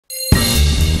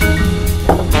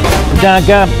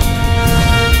Danka.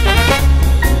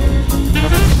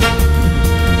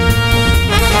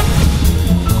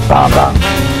 Bam, bam.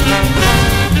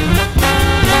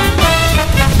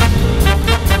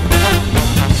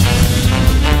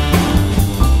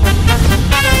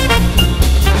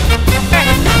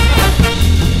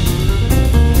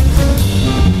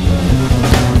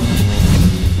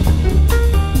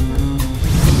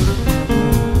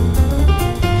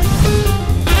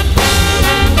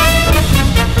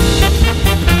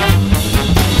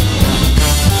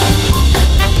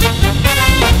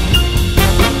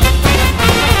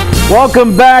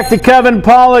 Welcome back to Kevin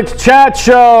Pollak's Chat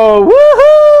Show. Woohoo!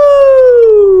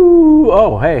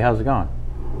 Oh, hey, how's it going?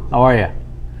 How are you?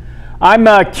 I'm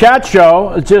Chat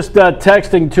Show, just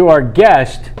texting to our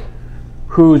guest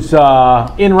who's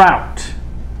en route.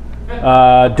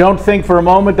 Don't think for a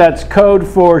moment that's code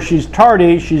for she's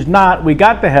tardy. She's not. We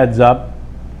got the heads up.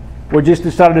 We just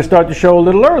decided to start the show a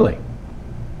little early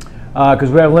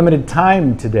because we have limited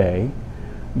time today.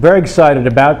 Very excited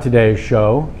about today's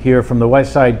show here from the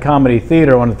West Side Comedy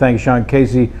Theater. I want to thank Sean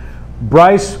Casey.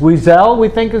 Bryce Wiesel, we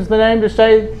think is the name to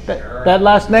say that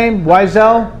last name?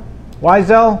 Wiesel?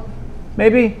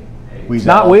 Maybe? It's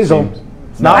not Weasel.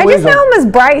 It's not I Weasel. just know him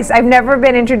as Bryce. I've never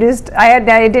been introduced. I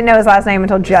didn't know his last name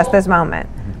until just this moment.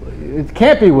 It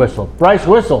can't be Whistle. Bryce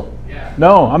Whistle. Yeah.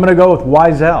 No, I'm going to go with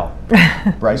Wiesel.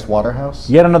 Bryce Waterhouse?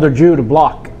 Yet another Jew to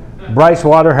block. Bryce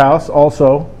Waterhouse,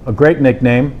 also a great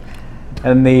nickname.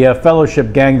 And the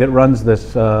fellowship gang that runs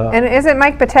this. And isn't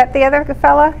Mike Patet the other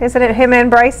fella? Isn't it him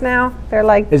and Bryce now? They're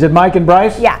like. Is it Mike and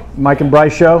Bryce? Yeah. Mike and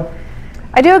Bryce show?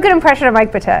 I do a good impression of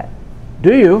Mike Patet.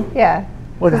 Do you? Yeah.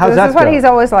 How's that This is what he's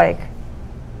always like.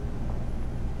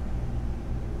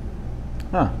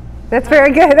 Huh. That's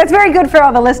very good. That's very good for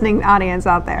all the listening audience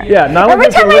out there. Yeah. Every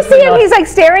time I see him, he's like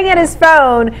staring at his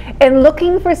phone and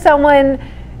looking for someone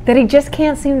that he just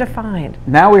can't seem to find.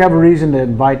 Now we have a reason to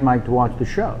invite Mike to watch the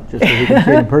show, just so we can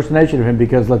see an impersonation of him,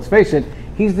 because let's face it,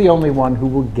 he's the only one who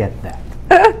will get that.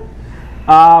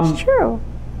 It's true.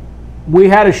 We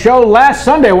had a show last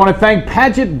Sunday. I want to thank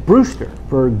Paget Brewster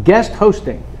for guest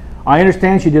hosting. I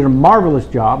understand she did a marvelous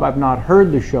job. I've not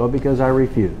heard the show because I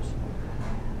refuse.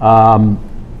 And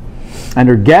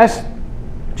her guest,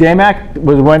 J-Mac, it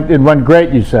went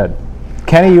great, you said.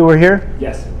 Kenny, you were here?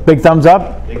 Yes. Big thumbs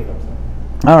up? Big thumbs up.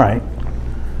 All right.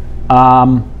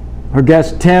 Her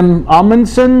guest, Tim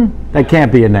Amundsen. That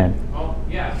can't be a name. Oh,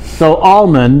 yeah. So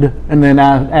Almond, and then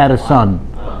add a son.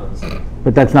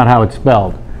 But that's not how it's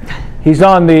spelled. He's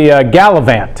on the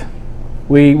Gallivant.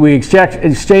 We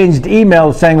exchanged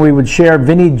emails saying we would share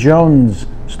Vinnie Jones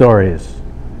stories.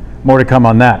 More to come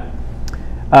on that.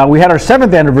 We had our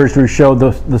 7th anniversary show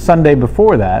the Sunday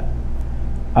before that,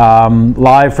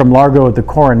 live from Largo at the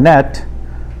Coronet.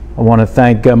 I want to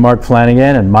thank Mark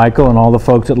Flanagan and Michael and all the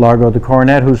folks at Largo at the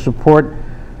Coronet who support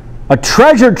a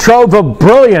treasure trove of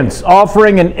brilliance,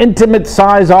 offering an intimate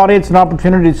size audience an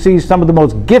opportunity to see some of the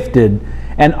most gifted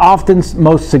and often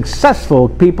most successful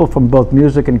people from both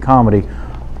music and comedy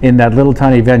in that little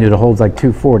tiny venue that holds like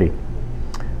 240.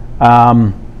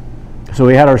 So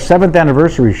we had our 7th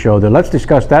anniversary show there. Let's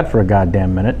discuss that for a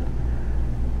goddamn minute.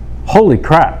 Holy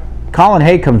crap. Colin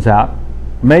Hay comes out.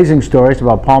 Amazing stories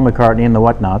about Paul McCartney and the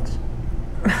Whatnots.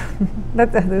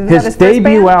 His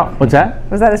debut out. What's that?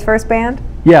 Was that his first band?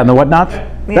 Yeah, and the Whatnots?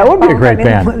 Yeah, that would be Paul a great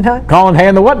McCartney band. Colin Hay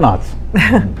and the Whatnots.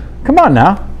 Come on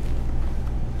now.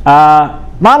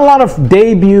 Not a lot of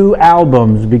debut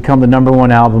albums become the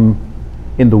 #1 album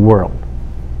in the world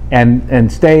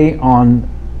and stay on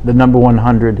the number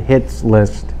 100 hits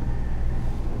list.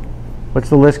 What's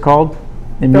the list called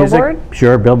in music? Billboard?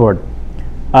 Sure, Billboard.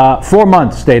 4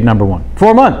 months stayed #1.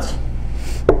 4 months.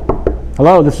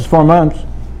 Hello, this is 4 months.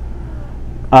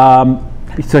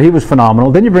 So he was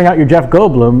phenomenal. Then you bring out your Jeff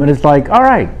Goldblum, and it's like, all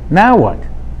right, now what?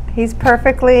 He's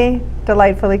perfectly,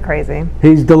 delightfully crazy.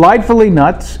 He's delightfully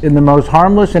nuts in the most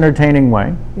harmless, entertaining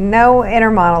way. No inner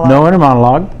monologue. No inner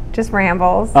monologue. Just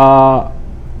rambles.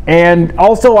 And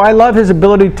also, I love his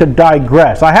ability to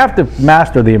digress. I have to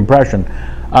master the impression.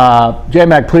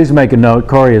 J-Mac, please make a note.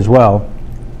 Corey as well.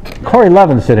 Corey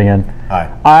Levin's sitting in. Hi.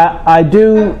 I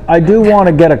do want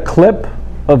to get a clip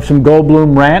of some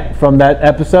Goldblum rant from that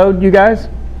episode, you guys,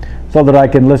 so that I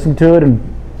can listen to it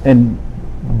and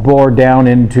bore down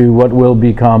into what will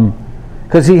become,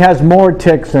 because he has more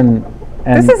ticks and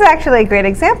this is actually a great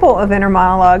example of inner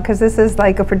monologue, because this is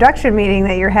like a production meeting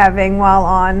that you're having while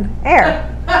on air.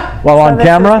 While on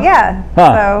camera? Yeah.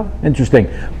 Huh. So. Interesting.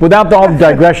 Without all the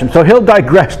digression. So he'll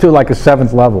digress to like a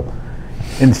 7th level.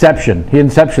 Inception. He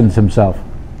inceptions himself.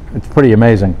 It's pretty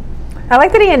amazing. I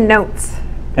like that he had notes.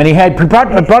 And he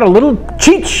brought a little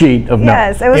cheat sheet of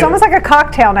notes. Yes, it was almost like a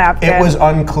cocktail napkin. It was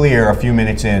unclear a few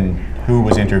minutes in who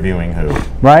was interviewing who.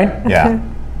 Right? Yeah.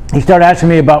 He started asking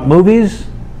me about movies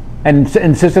and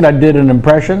insisted I did an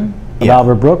impression of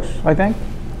Albert Brooks, I think.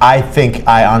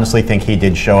 I honestly think he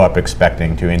did show up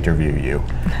expecting to interview you.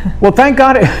 Well, thank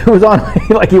God it was on,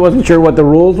 like he wasn't sure what the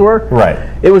rules were. Right.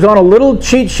 It was on a little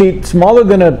cheat sheet smaller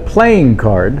than a playing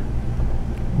card,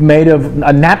 made of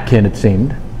a napkin, it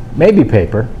seemed, maybe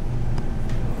paper.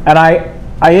 And I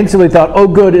instantly thought, oh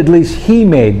good, at least he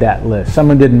made that list.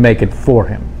 Someone didn't make it for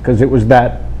him, because it was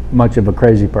that much of a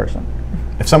crazy person.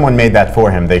 If someone made that for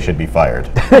him, they should be fired.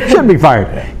 They should be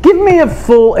fired. Give me a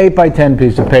full 8x10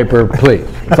 piece of paper, please.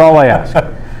 That's all I ask.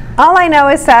 All I know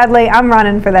is, sadly, I'm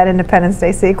running for that Independence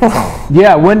Day sequel.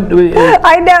 Yeah,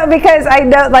 I know, because I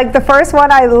know, like, the first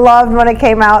one I loved when it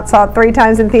came out, saw it 3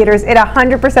 times in theaters. It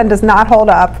 100% does not hold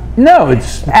up. No,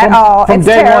 it's at all. From it's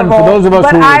day terrible. one, for those of us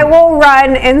but who I will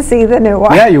run and see the new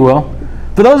one. Yeah, you will.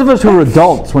 For those of us who were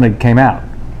adults when it came out,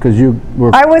 because you were...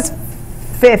 I was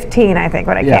 15, I think,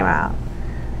 when it came out.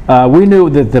 We knew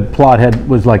that the plot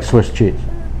was like Swiss cheese.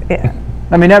 Yeah.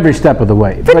 I mean, every step of the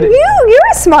way. But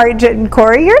you're a smart,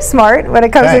 Corey. You're smart when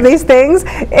it comes to these things.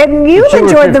 And you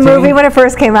enjoyed the movie when it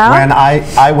first came out. When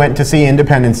I went to see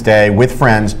Independence Day with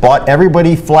friends, bought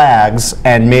everybody flags,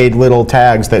 and made little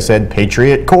tags that said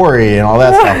Patriot Corey and all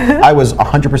that stuff. I was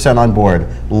 100% on board.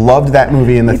 Loved that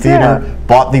movie in the theater.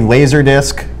 Bought the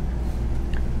Laserdisc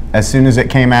as soon as it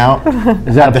came out.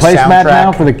 Is that a placemat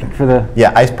now for the?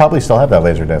 Yeah, I probably still have that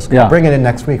Laserdisc. Yeah. I'll bring it in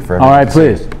next week for all right,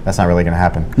 please. That's not really going to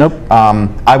happen. Nope.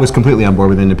 I was completely on board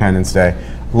with Independence Day.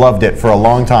 Loved it for a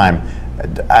long time.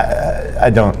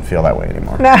 I don't feel that way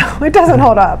anymore. No, it doesn't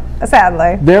hold up,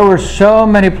 sadly. There were so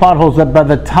many plot holes that by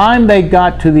the time they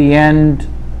got to the end,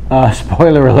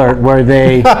 spoiler alert, where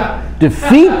they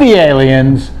defeat the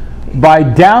aliens by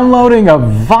downloading a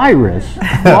virus,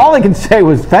 all I can say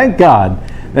was thank God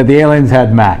that the aliens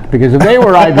had Mac, because if they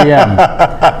were IBM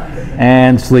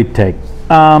and Sleep Take.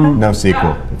 No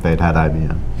sequel if they'd had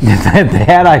IBM. If they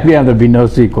had IBM, there'd be no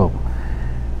sequel.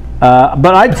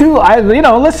 But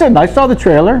listen, I saw the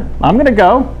trailer. I'm going to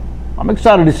go. I'm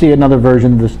excited to see another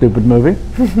version of this stupid movie.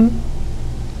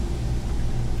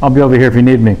 I'll be over here if you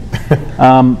need me.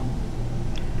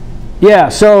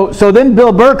 So then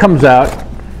Bill Burr comes out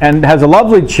and has a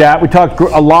lovely chat. We talked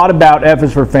a lot about F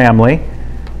is for Family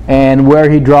and where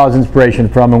he draws inspiration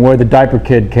from and where the diaper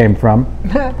kid came from.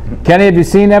 Kenny, have you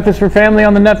seen F is for Family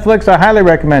on the Netflix? I highly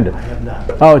recommend it. I have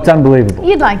not. Oh, it's unbelievable.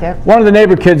 You'd like it. One of the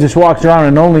neighbor kids just walks around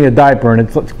in only a diaper, and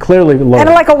it's clearly loaded.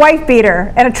 And like a wife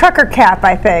beater and a trucker cap,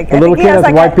 I think. A little kid has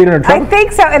a wife beater and a trucker? I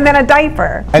think so, and then a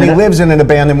diaper. And he lives in an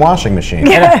abandoned washing machine.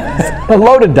 Yes. A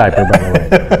loaded diaper, by the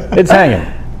way. It's hanging.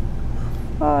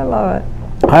 Oh, I love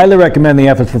it. Highly recommend the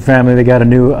F is for Family. They got a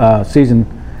new season.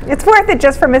 It's worth it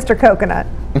just for Mr. Coconut.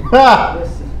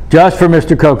 Just for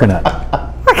Mr. Coconut.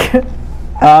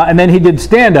 And then he did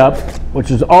stand-up, which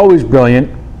is always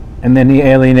brilliant, and then he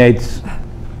alienates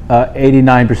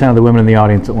 89% of the women in the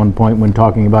audience at one point when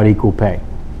talking about equal pay.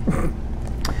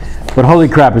 But holy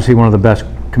crap, is he one of the best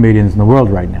comedians in the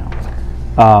world right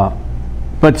now.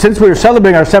 But since we were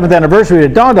celebrating our 7th anniversary,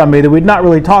 it dawned on me that we'd not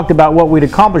really talked about what we'd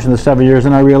accomplished in the 7 years,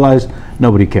 and I realized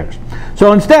nobody cares.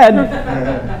 So instead,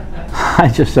 I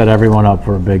just set everyone up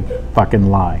for a big fucking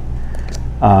lie.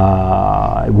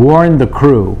 I warned the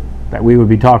crew that we would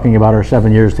be talking about our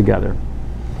 7 years together.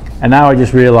 And now I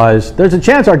just realized there's a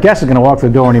chance our guest is going to walk through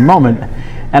the door any moment.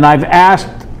 And I've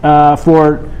asked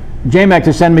for J-Mac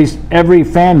to send me every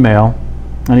fan mail,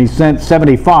 and he sent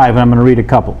 75, and I'm going to read a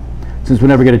couple. Since we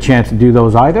never get a chance to do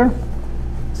those either,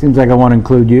 seems like I want to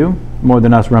include you more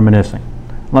than us reminiscing.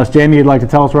 Unless, Jamie, you'd like to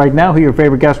tell us right now who your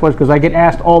favorite guest was, because I get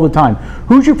asked all the time,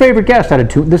 who's your favorite guest?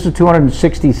 This is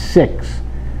 266.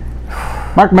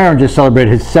 Mark Maron just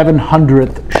celebrated his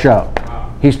 700th show.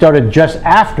 He started just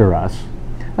after us.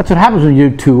 That's what happens when you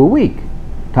do 2 a week.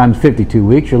 Times 52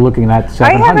 weeks, you're looking at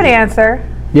 700. I have an answer.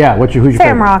 Yeah, who's your favorite?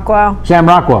 Sam Rockwell. Sam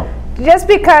Rockwell. Just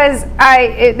because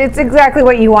it's exactly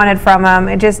what you wanted from him,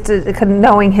 and just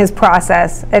knowing his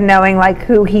process and knowing like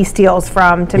who he steals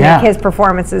from to make his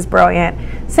performances brilliant.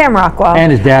 Sam Rockwell.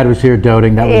 And his dad was here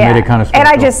doting. That made it kind of special. And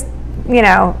I just,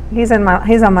 he's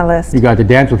on my list. You got to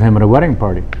dance with him at a wedding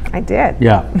party. I did.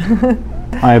 Yeah.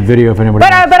 I have video if anybody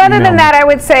wants. But other than that, I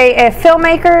would say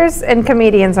filmmakers and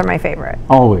comedians are my favorite.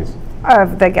 Always.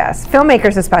 Of the guests.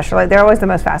 Filmmakers especially. They're always the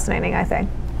most fascinating, I think.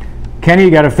 Kenny,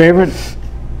 you got a favorite?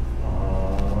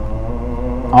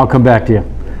 I'll come back to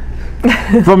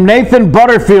you. From Nathan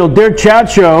Butterfield, dear Chat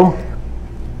Show.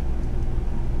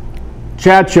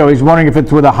 Chat Show, he's wondering if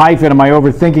it's with a hyphen. Am I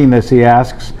overthinking this, he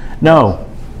asks. No.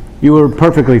 You were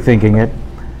perfectly thinking it.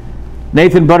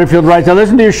 Nathan Butterfield writes, I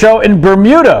listen to your show in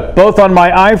Bermuda, both on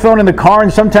my iPhone in the car,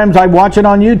 and sometimes I watch it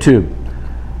on YouTube.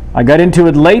 I got into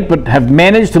it late, but have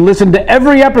managed to listen to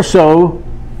every episode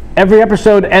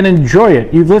and enjoy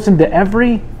it. You've listened to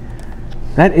every?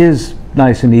 That is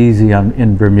nice and easy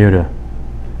in Bermuda.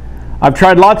 I've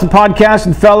tried lots of podcasts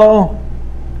and follow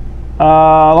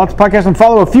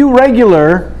a few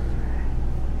regular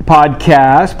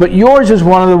podcasts, but yours is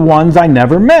one of the ones I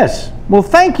never miss. Well,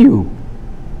 thank you,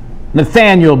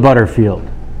 Nathaniel Butterfield.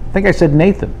 I think I said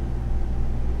Nathan.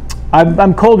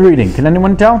 I'm cold reading. Can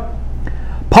anyone tell?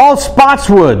 Paul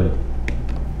Spotswood.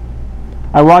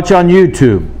 I watch on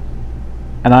YouTube,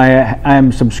 and I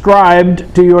am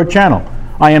subscribed to your channel.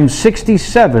 I am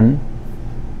 67,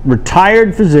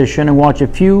 retired physician, and watch a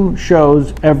few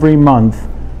shows every month.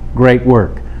 Great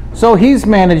work. So he's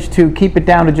managed to keep it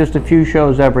down to just a few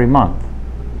shows every month.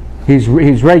 He's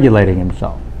regulating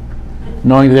himself,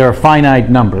 knowing that they're a finite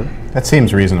number. That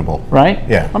seems reasonable. Right?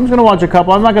 Yeah. I'm just going to watch a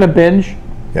couple. I'm not going to binge.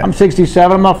 Yeah. I'm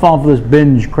 67. I'm not falling for this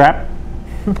binge crap.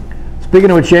 Speaking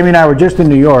of which, Jamie and I were just in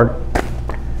New York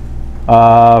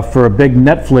for a big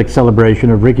Netflix celebration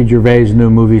of Ricky Gervais' new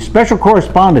movie, Special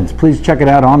Correspondence. Please check it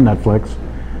out on Netflix.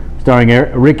 Starring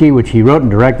Ricky, which he wrote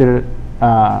and directed it,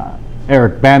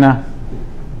 Eric Bana,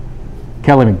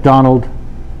 Kelly MacDonald.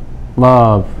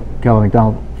 Love Kelly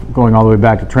MacDonald, going all the way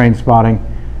back to Trainspotting,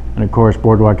 and of course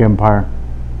Boardwalk Empire.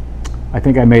 I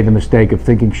think I made the mistake of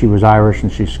thinking she was Irish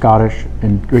and she's Scottish,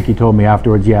 and Ricky told me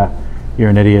afterwards, yeah, you're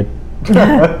an idiot.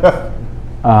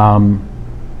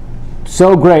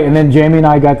 So great. And then Jamie and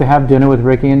I got to have dinner with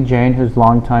Ricky and Jane, his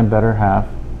longtime better half.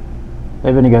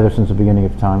 They've been together since the beginning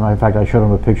of time. In fact, I showed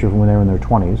them a picture from when they were in their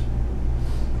 20s.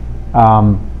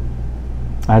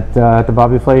 At the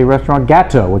Bobby Flay restaurant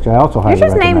Gatto, which I also highly recommend. You're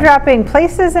just name dropping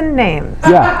places and names.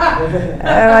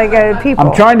 Yeah. People.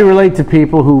 I'm trying to relate to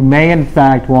people who may in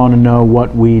fact want to know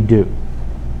what we do.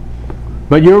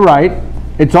 But you're right.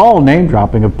 It's all name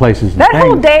dropping of places and that things.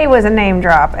 whole day was a name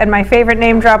drop, and my favorite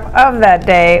name drop of that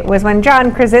day was when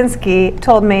John Krasinski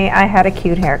told me I had a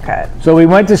cute haircut. So we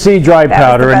went to see Dry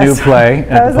Powder, a new play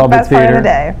at the Public Theater, part of the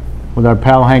day. With our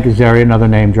pal Hank Azaria, another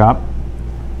name drop.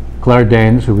 Claire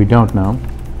Danes, who we don't know,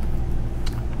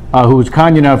 who was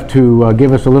kind enough to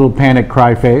give us a little panic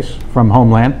cry face from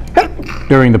Homeland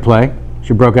during the play.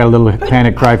 She broke out a little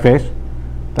panic cry face.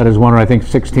 That has won her, I think,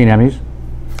 16 Emmys.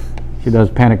 She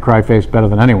does panic cry face better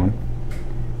than anyone.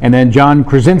 And then John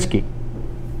Krasinski,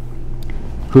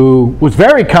 who was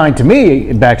very kind to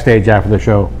me backstage after the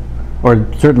show,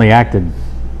 or certainly acted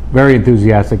very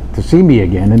enthusiastic to see me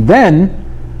again. And then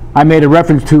I made a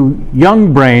reference to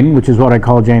Young Brain, which is what I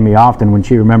call Jamie often when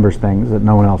she remembers things that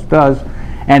no one else does.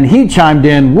 And he chimed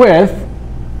in with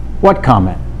what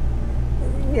comment?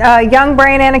 Young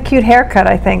brain and a cute haircut,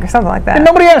 I think, or something like that. And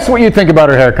nobody asked what you think about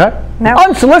her haircut. No.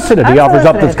 Unsolicited, he offers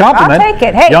up this compliment. I'll take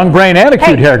it. Hey. Young brain and a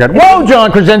cute haircut. Whoa,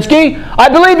 John Krasinski, I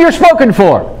believe you're spoken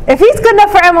for. If he's good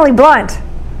enough for Emily Blunt,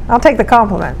 I'll take the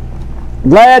compliment.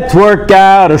 Let's work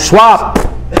out a swap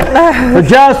for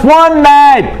just one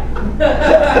night.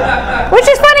 Which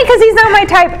is funny because he's not my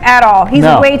type at all. He's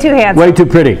way too handsome. Way too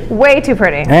pretty. Way too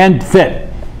pretty. And fit.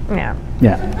 Yeah.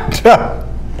 Yeah.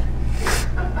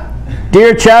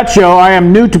 Dear Chat Show, I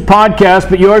am new to podcasts,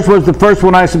 but yours was the first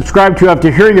one I subscribed to after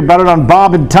hearing about it on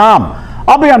Bob and Tom.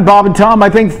 I'll be on Bob and Tom, I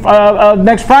think,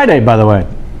 next Friday, by the way.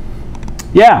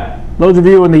 Yeah, those of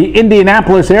you in the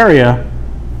Indianapolis area,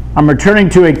 I'm returning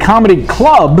to a comedy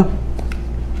club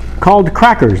called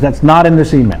Crackers. That's not in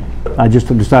this email. I just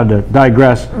decided to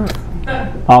digress.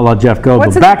 I'll let Jeff go.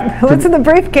 What's in the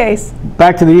briefcase?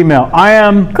 Back to the email. I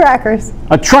am Crackers.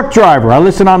 A truck driver. I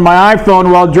listen on my iPhone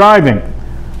while driving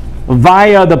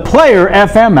via the Player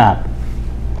FM app.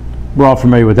 We're all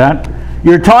familiar with that.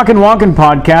 Your Talkin' Walkin'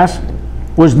 podcast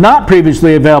was not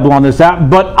previously available on this app,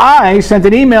 but I sent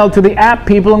an email to the app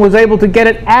people and was able to get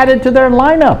it added to their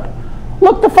lineup.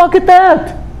 Look the fuck at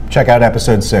that. Check out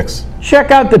episode 6.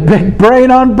 Check out the big brain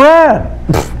on Brad.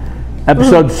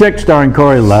 Episode 6 starring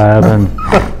Corey Levin.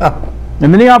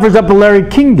 And then he offers up the Larry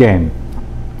King game.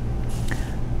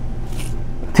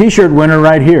 T-shirt winner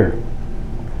right here.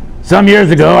 Some years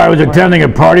ago, I was attending a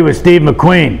party with Steve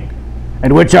McQueen,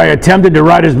 at which I attempted to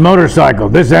ride his motorcycle.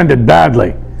 This ended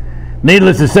badly.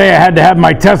 Needless to say, I had to have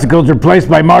my testicles replaced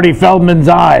by Marty Feldman's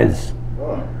eyes.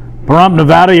 Pahrump,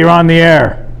 Nevada, you're on the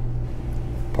air.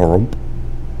 Pahrump.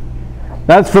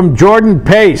 That's from Jordan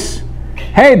Pace.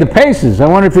 Hey, the Paces. I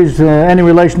wonder if he's any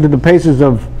relation to the Paces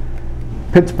of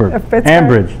Pittsburgh.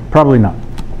 Ambridge. Probably not.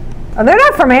 Oh, they're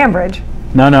not from Ambridge.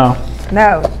 No.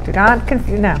 No, do not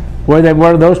confuse. No. Where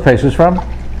are those Paces from?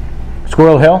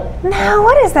 Squirrel Hill? No,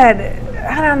 what is that?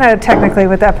 I don't know technically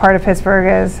what that part of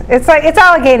Pittsburgh is. It's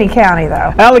Allegheny County,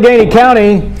 though. Allegheny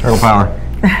County. Turtle power.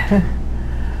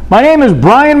 My name is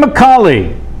Brian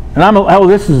McCauley, and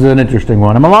this is an interesting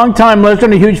one. I'm a longtime listener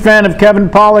and a huge fan of Kevin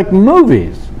Pollak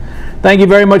movies. Thank you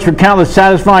very much for countless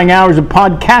satisfying hours of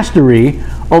podcastery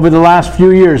over the last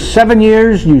few years. 7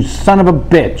 years, you son of a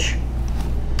bitch.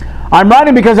 I'm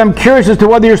writing because I'm curious as to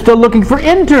whether you're still looking for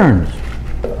interns.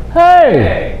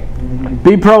 Hey!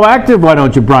 Be proactive, why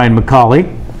don't you, Brian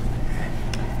McCauley?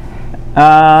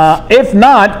 If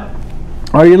not,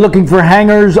 are you looking for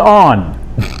hangers-on?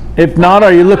 If not,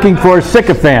 are you looking for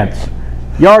sycophants?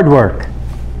 Yard work.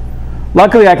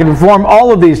 Luckily, I can perform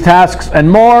all of these tasks and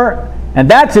more, and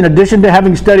that's in addition to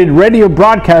having studied radio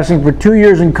broadcasting for 2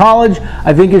 years in college.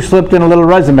 I think you slipped in a little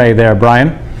resume there,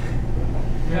 Brian.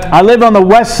 I live on the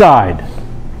west side.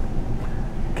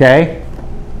 Okay.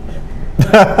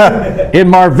 In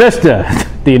Mar Vista.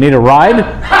 Do you need a ride?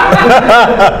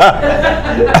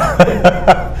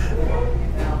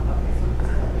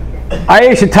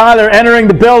 Aisha Tyler entering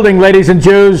the building, ladies and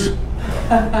Jews.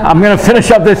 I'm going to finish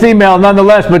up this email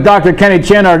nonetheless, but Dr. Kenny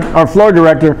Chin, our floor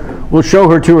director, will show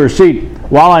her to her seat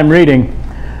while I'm reading.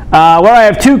 Well, I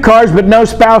have 2 cars, but no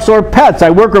spouse or pets. I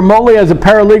work remotely as a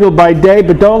paralegal by day,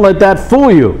 but don't let that fool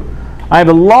you. I have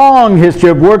a long history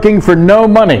of working for no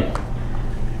money.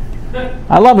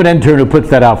 I love an intern who puts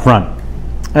that out front.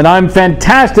 And I'm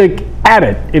fantastic at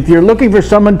it. If you're looking for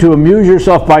someone to amuse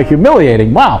yourself by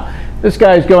humiliating, wow, this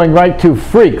guy's going right to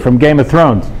Freak from Game of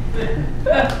Thrones.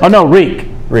 Oh no, Reek.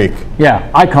 Reek. Yeah,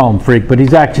 I call him Freak, but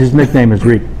his nickname is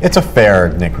Reek. It's a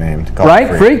fair nickname to call right?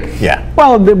 it Freak? Yeah.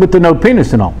 Well, with the no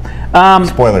penis and all.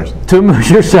 Spoilers. To amuse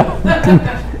yourself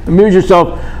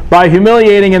by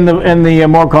humiliating and the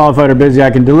more qualified or busy,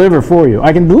 I can deliver for you.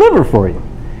 I can deliver for you.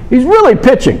 He's really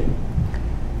pitching.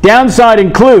 Downside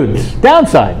includes,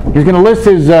 downside, he's going to list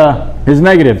his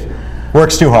negatives.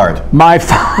 Works too hard.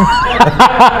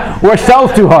 Or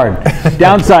sells too hard.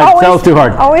 Downside, sells too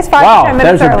hard. Always 5 to 10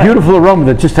 minutes there's a beautiful aroma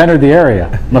that just entered the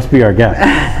area. Must be our guest.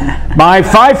 My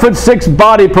 5'6"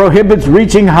 body prohibits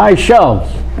reaching high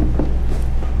shelves.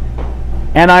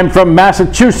 And I'm from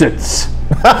Massachusetts.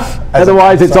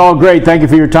 Otherwise, it's all great. Thank you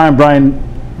for your time, Brian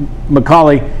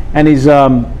McCauley. And he's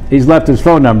left his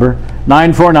phone number.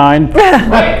 949.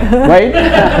 Wait.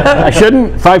 I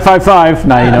shouldn't. 555.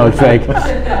 Now you know it's fake.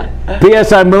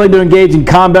 P.S. I'm willing to engage in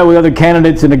combat with other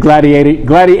candidates in a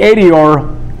gladiatorial.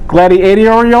 I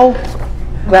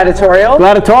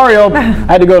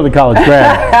had to go to the college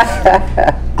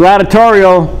grad.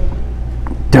 Gladiatorial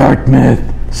Dartmouth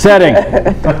setting.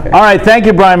 All right, thank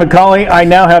you, Brian McCauley. I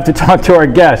now have to talk to our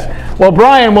guest. Well,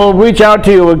 Brian will reach out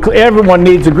to you. Everyone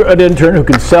needs an intern who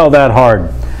can sell that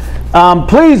hard.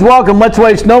 Please welcome, let's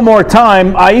waste no more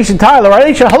time, Aisha Tyler.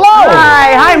 Aisha, hello!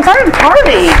 Hi, I'm sorry to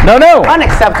tardy. No.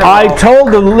 Unacceptable. I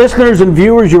told the listeners and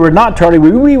viewers you were not tardy.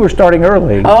 We were starting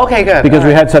early. Oh, okay, good. Because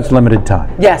we had such limited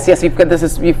time. Yes, you've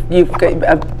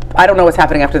I don't know what's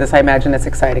happening after this. I imagine it's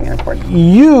exciting and important.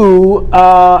 You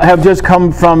have just come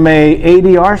from a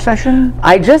ADR session?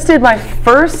 I just did my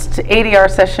first ADR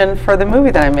session for the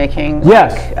movie that I'm making.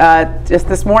 Yes. Just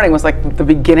this morning was like the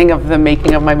beginning of the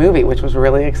making of my movie, which was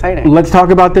really exciting. Let's talk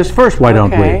about this first, why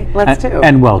don't we? Okay, let's do.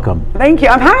 And welcome. Thank you.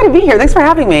 I'm happy to be here. Thanks for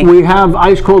having me. We have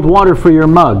ice cold water for your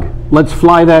mug. Let's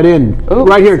fly that in. Ooh,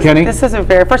 right here, Kenny. This is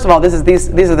first of all, these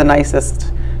are the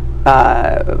nicest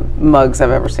mugs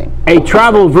I've ever seen. A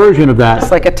travel version of that.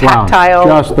 It's like a tactile.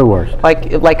 Wow, just the worst. I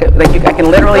can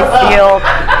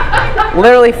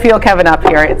literally feel Kevin up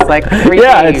here. It's like 3D.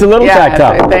 Yeah, it's a little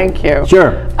tactile. Thank you.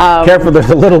 Sure. Careful,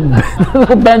 there's a little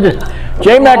bend.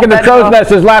 J-Mac in the crow's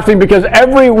nest is laughing because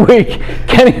every week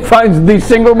Kenny finds the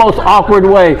single most awkward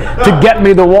way to get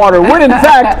me the water, when in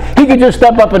fact he could just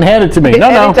step up and hand it to me.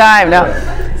 Anytime, no.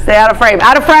 Stay out of frame.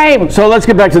 Out of frame. So let's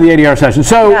get back to the ADR session.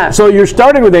 So you're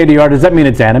starting with ADR. Does that mean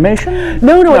it's animation?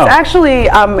 No. It's actually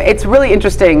it's really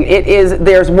interesting.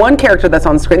 There's one character that's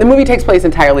on screen. The movie takes place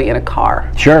entirely in a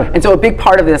car. Sure. And so a big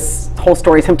part of this whole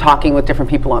story is him talking with different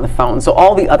people on the phone. So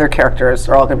all the other characters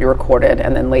are all going to be recorded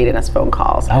and then laid in as phone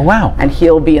calls. Oh wow. And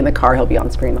he'll be in the car. He'll be on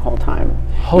screen the whole time.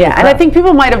 Holy crap. And I think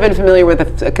people might have been familiar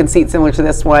with a conceit similar to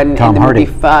this one. Tom Hardy.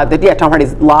 Movie, Tom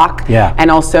Hardy's Locke. Yeah.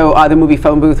 And also the movie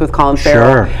Phone Booth with Colin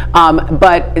Farrell. Sure.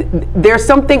 But there's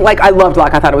something, like, I loved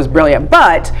Locke. I thought it was brilliant.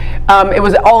 But it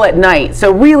was all at night.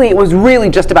 So really, it was really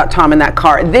just about Tom in that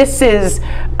car. This is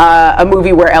a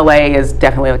movie where LA is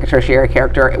definitely like a tertiary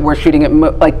character. We're shooting it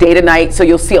like day to night. So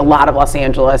you'll see a lot of Los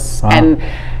Angeles. Wow. And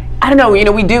I don't know.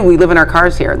 We do. We live in our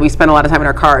cars here. We spend a lot of time in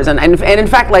our cars, and in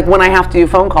fact, like when I have to do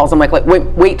phone calls, I'm like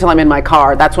wait till I'm in my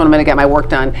car. That's when I'm going to get my work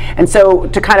done. And so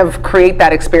to kind of create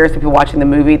that experience for people watching the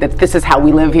movie, that this is how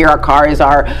we live here. Our car is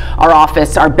our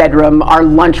office, our bedroom, our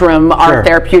lunchroom, our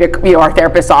therapeutic, our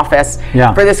therapist's office.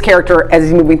 Yeah. For this character, as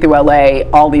he's moving through LA,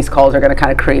 all these calls are going to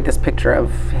kind of create this picture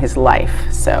of his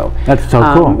life. So that's so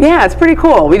cool. Yeah, it's pretty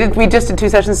cool. We just did 2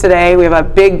 sessions today. We have a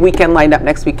big weekend lined up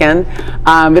next weekend.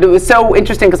 But it was so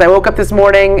interesting because I woke up this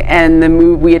morning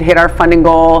and we had hit our funding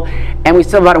goal, and we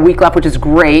still have about a week left, which is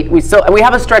great. We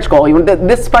have a stretch goal.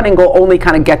 This funding goal only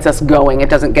kind of gets us going. It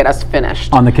doesn't get us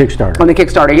finished. On the Kickstarter. On the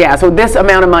Kickstarter, yeah. So this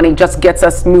amount of money just gets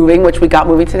us moving, which we got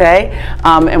moving today,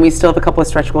 and we still have a couple of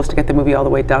stretch goals to get the movie all the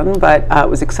way done. But it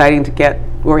was exciting to get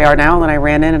where we are now. And then I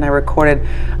ran in and I recorded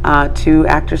 2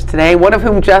 actors today, one of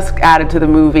whom just added to the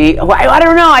movie. I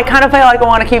don't know. I kind of feel like I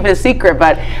want to keep it a secret,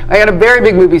 but I got a very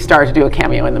big movie star to do a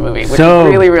cameo in the movie, which is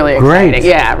really, really exciting. Great.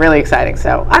 Yeah, really exciting.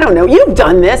 So I don't know. You've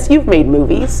done this. You've made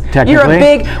movies. Technically.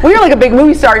 You're like a big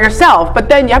movie star yourself. But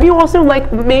then have you also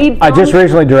like made? I just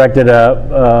recently directed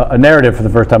a narrative for the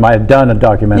first time. I had done a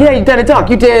documentary. Yeah, you've done a doc.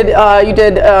 You did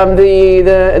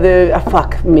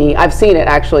fuck me. I've seen it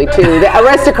actually too. The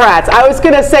Aristocrats. I was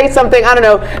gonna say something. I don't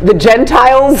know. The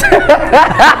Gentiles.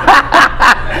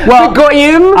 Well, the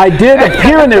Goyim. I did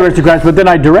appear in the Aristocrats, but then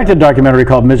I directed a documentary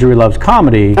called Misery Loves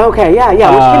Comedy. Okay, yeah, which came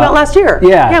out last year.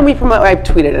 Yeah. Yeah, I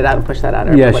tweeted it out and pushed that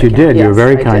out. Yes, you did. You were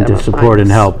very kind to support and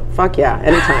help. Fuck yeah,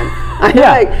 anytime.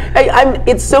 Yeah.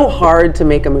 It's so hard to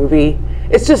make a movie.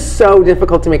 It's just so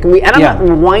difficult to make a movie, and I'm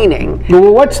not whining.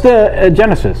 Well, what's the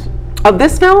genesis of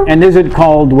this film? And is it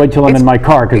called Wait Till I'm in My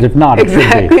Car? Because if not, it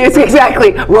should be. It's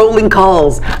exactly. Rolling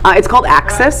calls. It's called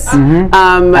Axis.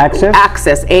 Axis?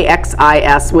 Axis,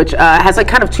 AXIS, which has like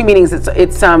kind of 2 meanings.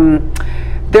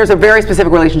 There's a very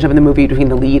specific relationship in the movie between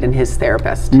the lead and his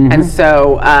therapist. And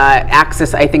so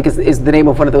Axis, I think, is the name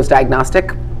of one of those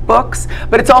diagnostic books.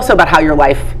 But it's also about how your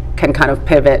life can kind of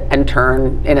pivot and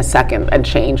turn in a second and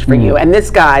change for you. And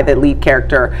this guy, the lead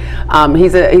character,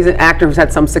 he's an actor who's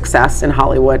had some success in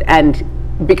Hollywood, and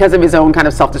because of his own kind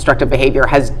of self-destructive behavior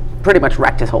has pretty much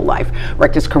wrecked his whole life.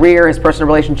 Wrecked his career, his personal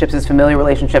relationships, his familiar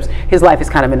relationships. His life is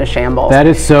kind of in a shambles. That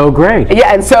is so great.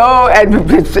 Yeah, and so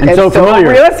familiar.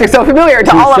 Realistic, so familiar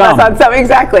to all of us on some,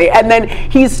 exactly. And then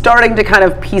he's starting to kind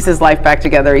of piece his life back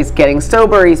together. He's getting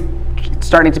sober, he's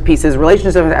starting to piece his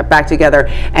relationship back together,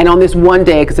 and on this one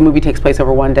day, because the movie takes place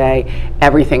over one day,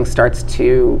 everything starts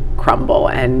to crumble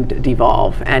and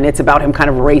devolve, and it's about him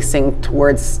kind of racing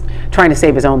towards trying to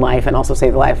save his own life and also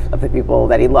save the life of the people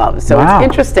that he loves. So it's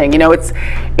interesting.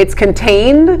 It's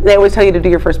contained. They always tell you to do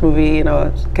your first movie,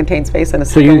 a contained space in a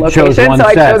single location. Chose one so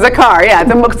set. I chose a car. Yeah,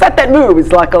 it's a set that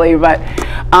moves, luckily. But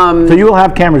so you will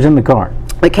have cameras in the car.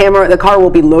 The car will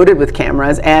be loaded with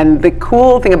cameras, and the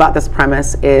cool thing about this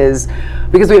premise is,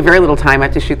 because we have very little time, I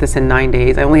have to shoot this in 9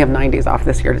 days. I only have 9 days off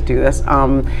this year to do this.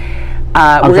 I'm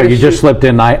sorry, you just slipped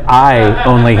in. I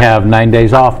only have 9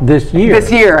 days off this year.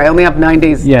 This year, I only have 9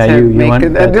 days. Yeah, to you make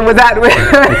went. Was that?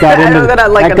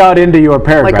 That got into your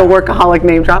paragraph. Like a workaholic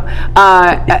name drop.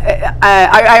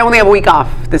 I only have a week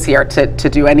off this year to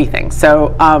do anything.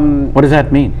 So. What does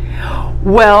that mean?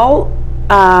 Well.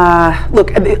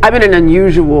 Look, I'm in an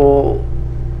unusual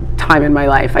time in my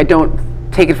life. I don't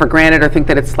take it for granted or think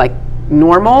that it's like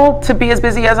normal to be as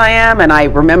busy as I am, and I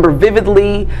remember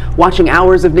vividly watching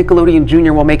hours of Nickelodeon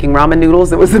Junior while making ramen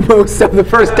noodles. That was the most of the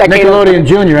first decade. Nickelodeon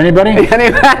Junior, anybody?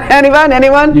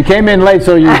 Anyone? You came in late,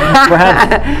 so you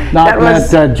perhaps not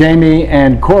met Jamie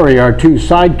and Corey, our 2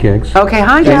 sidekicks. Okay,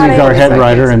 hi, Jamie's our head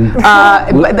writer, and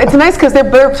it's nice because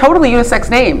they're totally unisex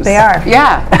names. They are.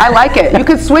 Yeah, I like it. You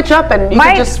could switch up and you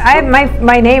could just.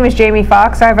 My name is Jamie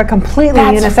Foxx. I have a completely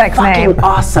unisex name.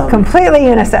 Awesome. Completely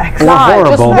unisex.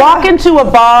 Horrible. Just walk into a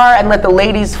bar and let the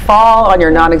ladies fall on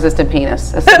your non-existent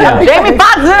penis. Jamie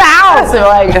Foxx in the house.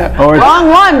 Wrong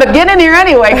one, but get in here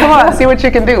anyway. Come on, see what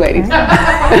you can do, ladies.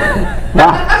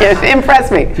 Impress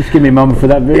me. Just give me a moment for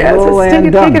that video.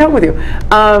 Take it home with you.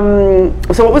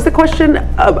 So what was the question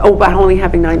about only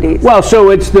having 9 days? Well,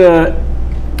 so it's the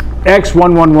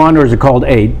X111, or is it called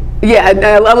 8? Yeah,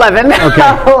 11.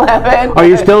 Okay. 11. Are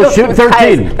you still shooting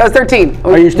 13? That was 13.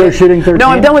 Are you still shooting 13? No,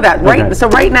 I'm done with that. Okay. So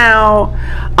right now,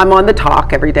 I'm on The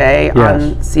Talk every day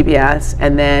on CBS,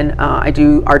 and then I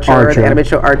do Archer, the animated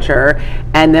show Archer,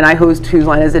 and then I host Whose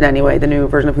Line Is It Anyway, the new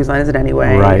version of Whose Line Is It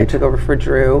Anyway. Right. I took over for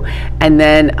Drew. And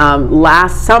then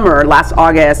last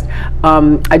August,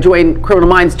 I joined Criminal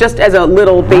Minds just as a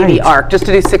little baby arc, just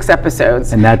to do 6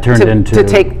 episodes. And that turned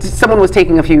into... someone was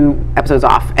taking a few episodes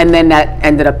off, and then that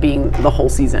ended up being being the whole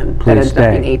season. Please that ended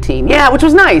up being stay. 18. Yeah, which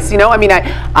was nice. You know, I mean,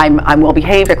 I'm well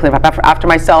behaved. I clean up after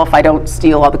myself. I don't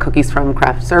steal all the cookies from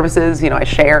craft services. You know, I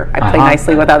share. I play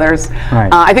nicely with others. Right.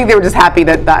 I think they were just happy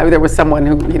that there was someone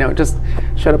who, you know, just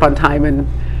showed up on time and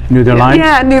Knew their lines?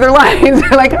 Yeah, knew their lines. They're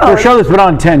like, oh. For a show that's been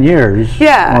on 10 years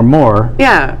Yeah. or more,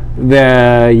 Yeah.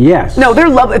 yes. No, they're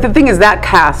lovely. The thing is the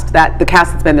cast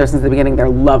that's been there since the beginning, they're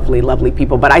lovely, lovely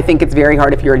people. But I think it's very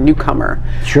hard if you're a newcomer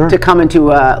to come into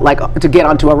to get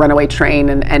onto a runaway train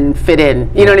and fit in.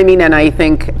 You know what I mean? And I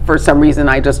think for some reason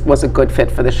I just was a good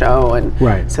fit for the show,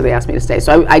 and so they asked me to stay.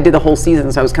 So I did the whole season.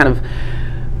 So I was kind of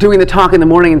doing the talk in the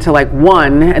morning until like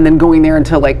 1, and then going there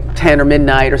until like 10 or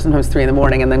midnight, or sometimes 3 in the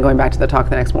morning, and then going back to the talk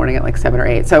the next morning at like 7 or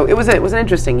 8. So it was an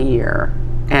interesting year.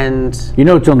 And you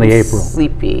know it's only April.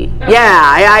 Sleepy. Yeah,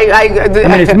 I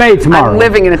mean, it's May tomorrow. I'm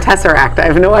living in a tesseract. I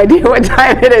have no idea what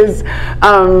time it is.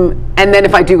 And then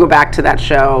if I do go back to that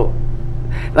show,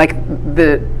 like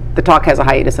the talk has a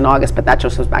hiatus in August, but that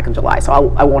just goes back in July. So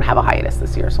I won't have a hiatus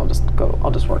this year. So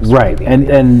I'll just work. Right,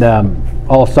 and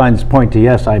all signs point to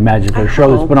yes. I imagine for a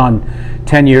show that's been on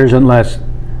 10 years, unless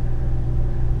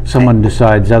someone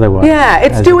decides otherwise. Yeah,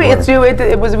 it's due. We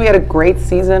had a great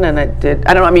season, and it did.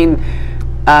 I don't know. I mean,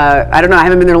 I don't know. I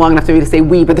haven't been there long enough to say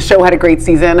we, but the show had a great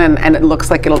season, and it looks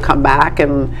like it'll come back.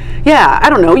 And yeah, I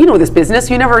don't know. You know this business.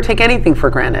 You never take anything for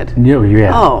granted.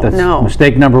 Yeah. Oh, that's no.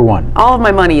 Mistake number 1. All of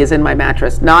my money is in my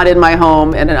mattress, not in my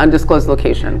home in an undisclosed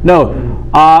location. No,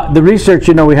 the research.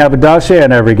 You know, we have a dossier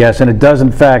on every guest, and it does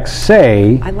in fact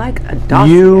say I like a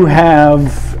dossier. You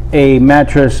have a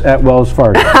mattress at Wells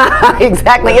Fargo.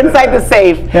 Exactly. Inside the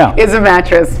safe is a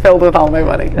mattress filled with all my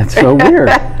money. That's so weird.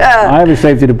 I have a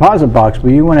safety deposit box,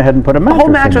 but you went ahead and put a mattress. The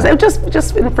whole mattress. in there.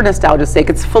 Just for nostalgia's sake,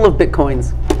 it's full of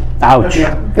bitcoins. Ouch.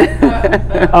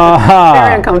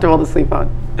 Very uncomfortable to sleep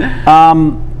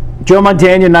on. Joe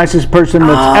Montana, nicest person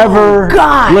that's ever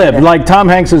lived. Like Tom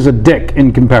Hanks is a dick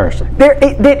in comparison.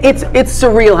 It's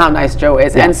surreal how nice Joe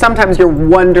is, and sometimes you're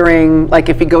wondering, like,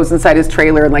 if he goes inside his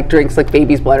trailer and like drinks like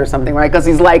baby's blood or something, right? Because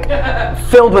he's like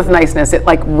filled with niceness. It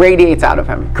like radiates out of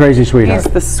him. Crazy sweetheart.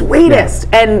 He's the sweetest,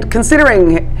 and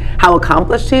considering how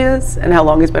accomplished he is and how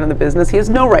long he's been in the business, he has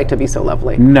no right to be so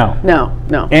lovely. No.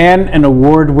 And an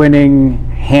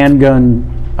award-winning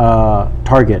handgun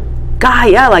target.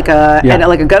 Guy, like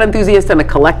a gun enthusiast and a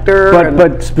collector.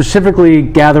 But specifically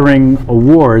gathering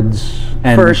awards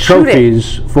and for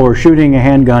trophies for shooting a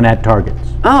handgun at targets.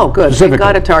 Oh, good. Thank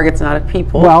God at targets, not at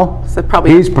people. Well, so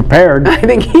probably he's prepared. I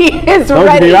think he is Those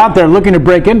ready. of you out there looking to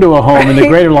break into a home in the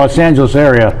greater Los Angeles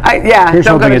area, here's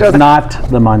hoping it's not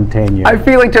the Montana. I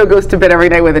feel like Joe goes to bed every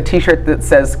night with a T-shirt that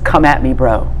says, "Come at me,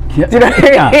 bro." Yeah. Do you know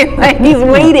what I mean? Like, he's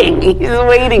waiting. He's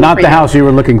waiting. Not for the you. house you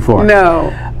were looking for.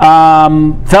 No.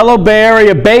 Fellow Bay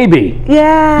Area baby.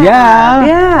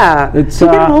 Yeah. It's, do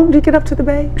you get home? Do you get up to the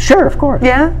Bay? Sure, of course.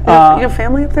 Yeah. You have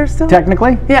family up there still?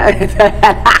 Technically.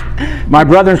 Yeah. My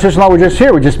brother and sister-in-law were just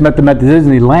here. We just met them at the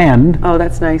Disneyland. Oh,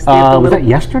 that's nice. Was that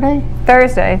yesterday?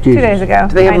 Thursday, Jesus. 2 days ago.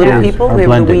 Do they have little people? Are They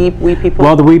have the blended. wee people?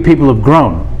 Well, the wee people have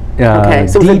grown. Okay,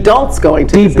 so it's adults going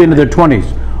to deep Disneyland. into their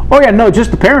 20s. Oh yeah, no,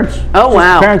 just the parents. Oh, Just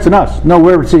wow. the parents and us. No,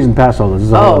 we're season pass holders. This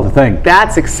is a whole other thing.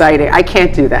 That's exciting. I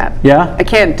can't do that. Yeah? I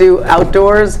can't do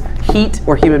outdoors, heat,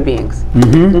 or human beings.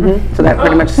 Mm-hmm. So that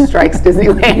pretty much strikes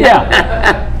Disneyland.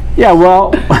 Yeah,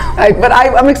 well. But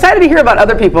I'm excited to hear about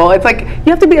other people. It's like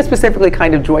you have to be a specifically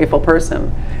kind of joyful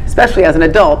person, especially as an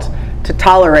adult, to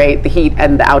tolerate the heat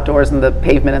and the outdoors and the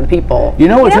pavement and the people. You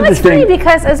know what's It's interesting? funny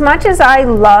because as much as I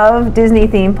love Disney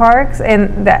theme parks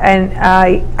and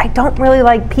I don't really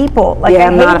like people. Like Yeah,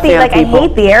 I'm not a fan of I people.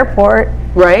 hate the airport.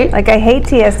 Right? Like I hate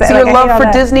TSA. So like, your love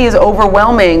for Disney is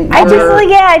overwhelming. I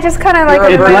just kind of like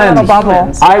You're live in a little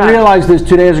blends. bubble. I realized this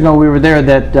 2 days ago we were there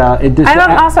that it just.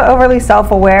 I'm also overly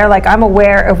self-aware. Like I'm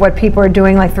aware of what people are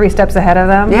doing, like 3 steps ahead of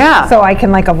them. Yeah. So I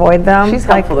can like avoid them. She's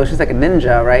helpful though. She's like a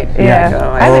ninja, right? Yeah. So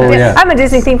I'm a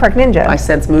Disney theme park ninja. I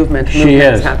sense movement. She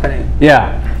is happening.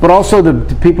 Yeah, but also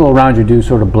the people around you do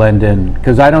sort of blend in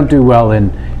because I don't do well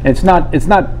in. It's not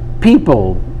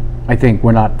people. I think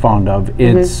we're not fond of.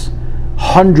 It's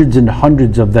hundreds and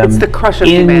hundreds of them. It's the crush of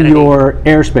in humanity. your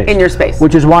airspace. In your space.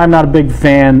 Which is why I'm not a big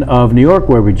fan of New York,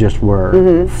 where we just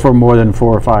were for more than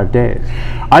 4 or 5 days.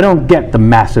 I don't get the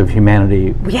massive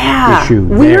humanity issue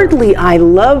there. Weirdly, I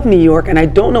love New York, and I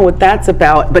don't know what that's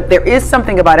about, but there is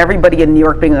something about everybody in New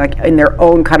York being like in their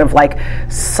own kind of like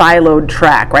siloed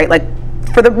track, right? Like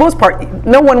for the most part,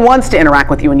 no one wants to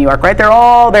interact with you in New York, right? They're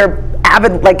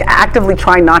avid, like actively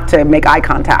trying not to make eye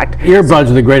contact. Earbuds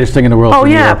are the greatest thing in the world for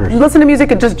New Yorkers. You listen to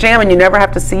music and just jam, and you never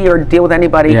have to see or deal with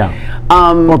anybody.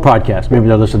 Or podcasts. Maybe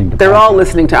they're listening to They're podcasts. all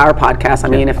listening to our podcast. I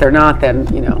mean, if they're not, then,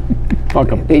 Fuck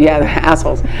them. Yeah, the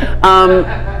assholes.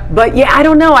 But yeah, I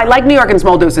don't know. I like New York in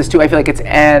small doses too. I feel like it's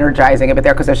energizing a bit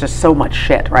there because there's just so much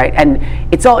shit, right? And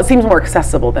it seems more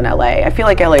accessible than LA. I feel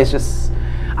like LA is just,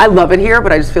 I love it here,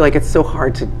 but I just feel like it's so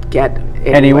hard to get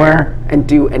anywhere and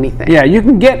do anything. Yeah, you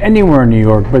can get anywhere in New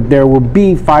York, but there will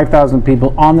be 5,000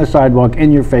 people on the sidewalk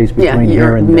in your face between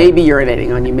here and there. Maybe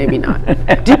urinating on you, maybe not.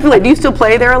 Do you still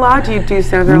play there a lot? Do you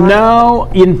stand there a lot?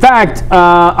 No, in fact,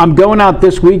 I'm going out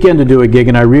this weekend to do a gig,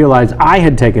 and I realized I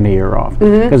had taken a year off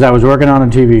because I was working on a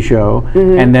TV show,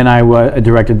 and then I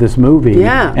directed this movie,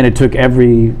 and it took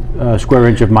every square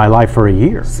inch of my life for a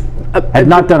year. I've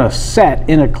not done a set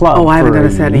in a club. Oh, I haven't done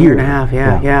a set in a year and a half.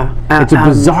 Yeah. It's a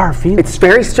bizarre feeling. It's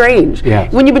very strange. Yeah.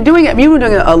 When you've been doing it, you've been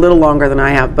doing it a little longer than I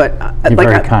have, but You're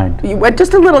very kind. You went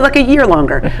just a little, like a year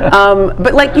longer.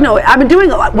 But like, you know, I've been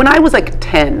doing a lot. When I was like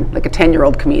 10, like a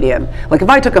 10-year-old comedian, like if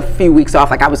I took a few weeks off,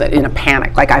 like I was in a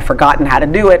panic, like I've forgotten how to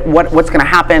do it, what's going to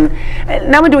happen. And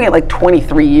now I'm doing it like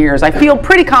 23 years. I feel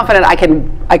pretty confident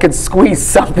I could squeeze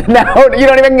something out. You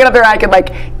know what I mean? I can get up there, I can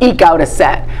like eke out a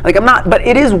set. Like I'm not, but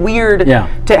it is weird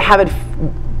to have it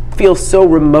feel so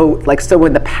remote, like so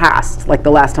in the past, like the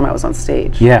last time I was on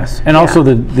stage. Yes, and also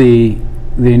the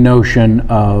notion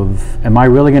of, am I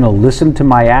really going to listen to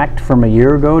my act from a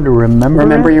year ago to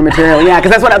remember your material? Yeah,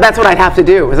 because that's what I'd have to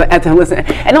do, is I have to listen.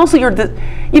 And also,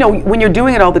 you know, when you're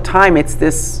doing it all the time, it's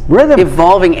this rhythm,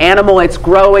 evolving animal. It's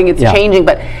growing, it's changing,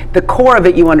 but the core of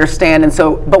it you understand. And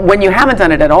so, but when you haven't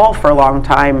done it at all for a long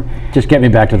time, just get me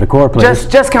back to the core, please.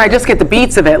 Just can I just get the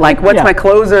beats of it? Like, what's my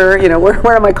closer? You know, where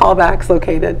are my callbacks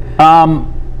located?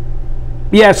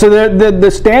 Yeah. So the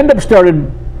stand-up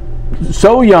started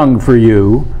so young for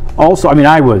you. Also, I mean,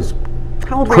 I was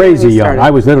crazy young.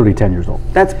 I was literally 10 years old.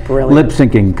 That's brilliant.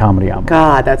 Lip-syncing comedy album.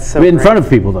 God, that's so in great. front of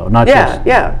people, though, not just.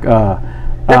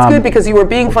 That's good because you were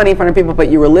being funny in front of people, but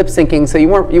you were lip syncing, so you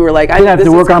were like, I have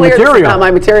to work on material. This is not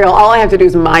my material. All I have to do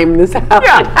is mime this out.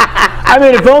 Yeah. I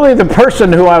mean, if only the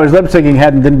person who I was lip syncing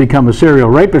hadn't then become a serial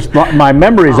rapist, my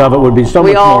memories of it would be so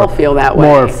much more feel that way.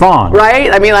 More fun.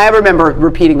 Right? I mean, I remember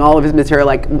repeating all of his material,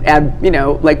 like,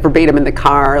 like verbatim in the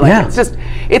car. Like,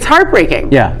 it's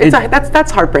heartbreaking. Yeah.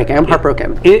 That's heartbreaking. I'm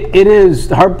heartbroken. It is.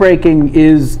 Heartbreaking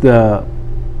is the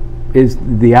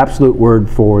absolute word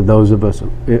for those of us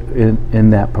in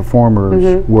that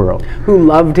performer's world. Who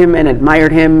loved him and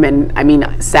admired him and, I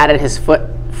mean, sat at his foot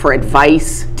for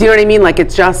advice. Do you know what I mean? Like,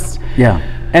 it's just... Yeah.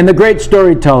 And the great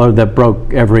storyteller that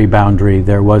broke every boundary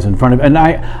there was in front of... And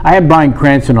I had Bryan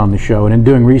Cranston on the show, and in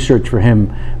doing research for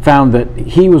him, found that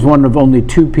he was one of only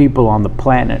 2 people on the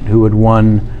planet who had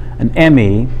won an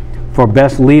Emmy for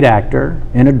Best Lead Actor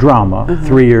in a Drama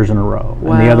 3 years in a row.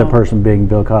 Wow. And the other person being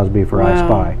Bill Cosby for I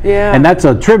Spy. Yeah. And that's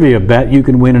a trivia bet you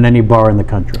can win in any bar in the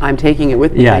country. I'm taking it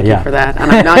with me. Thank you for that.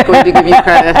 And I'm not going to give you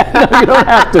credit. No, you don't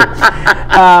have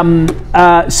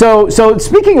to. So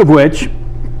speaking of which,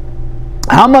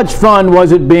 how much fun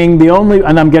was it being the only,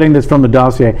 and I'm getting this from the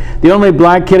dossier, the only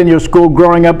black kid in your school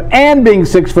growing up and being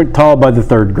 6 foot tall by the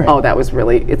 3rd grade? Oh, that was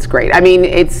really, it's great. I mean,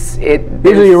 these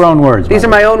are your own words. These are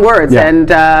my own words.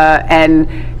 Yeah. And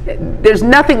there's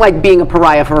nothing like being a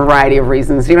pariah for a variety of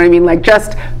reasons. You know what I mean? Like,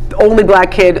 just only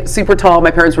black kid, super tall.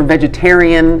 My parents were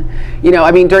vegetarian. You know,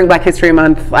 I mean, during Black History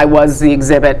Month, I was the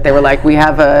exhibit. They were like, we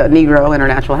have a Negro in our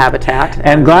natural habitat.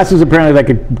 And glasses apparently that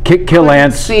could kill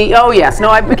ants. Oh, yes. No,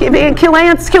 I kill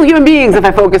ants, kill human beings if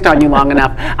I focused on you long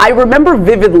enough. I remember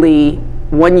vividly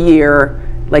one year,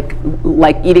 like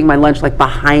eating my lunch like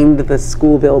behind the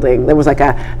school building. There was like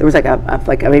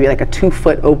maybe like a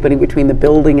 2-foot opening between the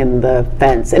building and the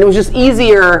fence, and it was just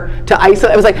easier to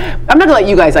isolate. I was like, I'm not gonna let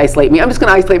you guys isolate me. I'm just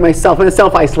gonna isolate myself. I'm gonna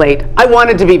self-isolate. I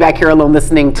wanted to be back here alone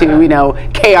listening to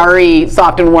KRE,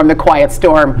 Soft and Warm, the Quiet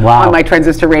Storm on my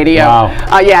transistor radio. No,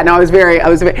 I was very.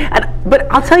 But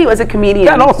I'll tell you, as a comedian,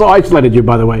 that also isolated you,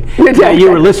 by the way. Yeah,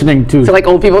 you were listening to like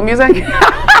old people music.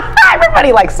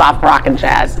 Everybody likes soft rock and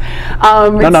jazz.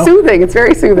 It's soothing. It's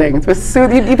very soothing. It's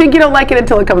soothing. You think you don't like it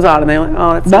until it comes on, and they're like,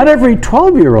 "Oh, that's not every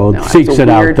 12-year-old seeks it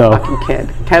out, though." Fucking kid.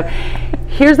 Kev,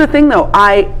 here's the thing, though.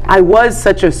 I was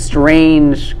such a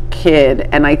strange kid,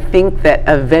 and I think that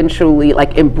eventually,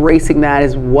 like, embracing that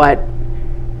is what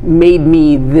made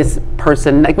me this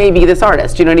person, like maybe this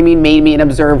artist, you know what I mean? Made me an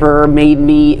observer, made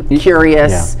me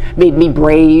curious, made me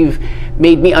brave,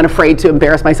 made me unafraid to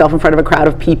embarrass myself in front of a crowd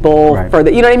of people.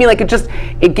 You know what I mean? Like,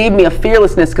 it gave me a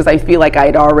fearlessness because I feel like I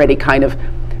had already kind of,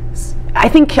 I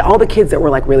think all the kids that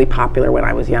were like really popular when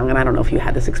I was young, and I don't know if you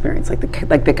had this experience, like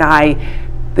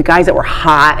the guys that were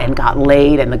hot and got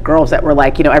laid, and the girls that were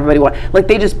like, everybody wanted, like,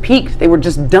 they just peaked. They were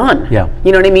just done. Yeah.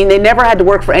 You know what I mean? They never had to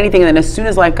work for anything, and then as soon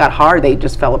as life got hard, they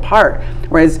just fell apart.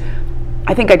 Whereas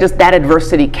I think that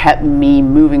adversity kept me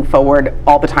moving forward.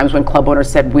 All the times when club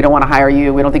owners said, we don't want to hire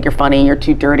you, we don't think you're funny, you're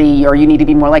too dirty, or you need to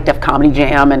be more like Def Comedy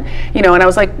Jam, and and I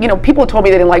was like, people told me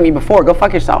they didn't like me before, go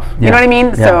fuck yourself. You know what I mean?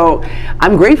 Yeah. So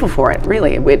I'm grateful for it,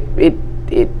 really.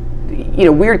 It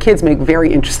weird kids make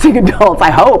very interesting adults,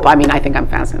 I hope. I mean, I think I'm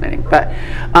fascinating. But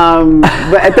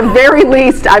at the very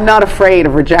least, I'm not afraid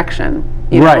of rejection.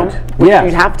 Right. Which Yes.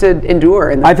 you'd have to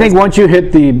endure. I think once you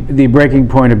hit the breaking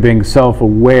point of being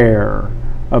self-aware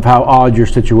of how odd your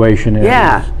situation is,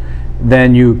 Yeah.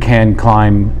 then you can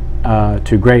climb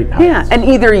to great heights. Yeah, and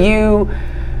either you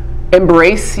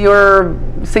embrace your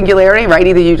singularity, right?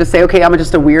 Either you just say, okay, I'm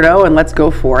just a weirdo and let's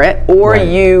go for it, or Right.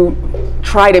 you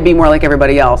try to be more like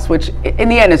everybody else, which in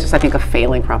the end is just, I think, a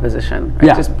failing proposition. Right? Yeah.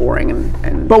 It's just boring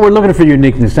and But we're looking for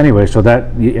uniqueness anyway, so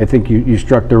that I think you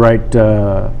struck the right,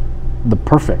 the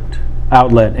perfect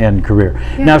outlet and career.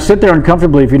 Now sit there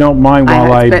uncomfortably if you don't mind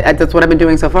while that's what I've been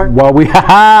doing so far. while we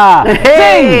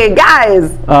Hey,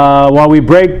 guys! while we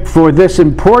break for this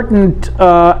important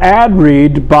ad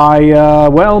read by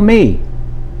me.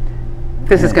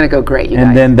 This is going to go great, you And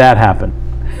guys. then that happened,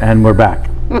 and we're back.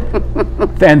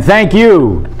 And thank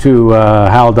you to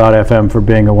Hal.fm for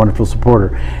being a wonderful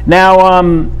supporter. Now,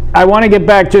 I want to get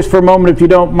back just for a moment, if you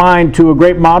don't mind, to a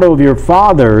great motto of your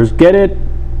father's: get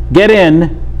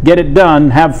in, get it done,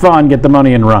 have fun, get the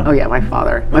money, and run. Oh yeah, my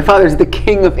father. My father's the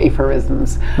king of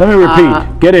aphorisms. Let me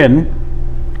repeat: get in,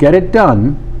 get it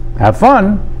done, have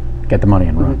fun, get the money,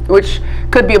 and run. Which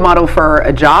could be a model for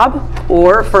a job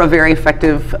or for a very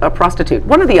effective prostitute.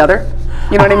 One or the other.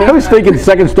 You know what I mean? I was thinking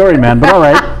second story, man, but all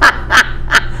right.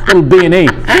 Little B&E.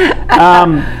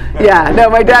 Yeah, no,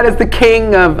 my dad is the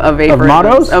king of aphorisms.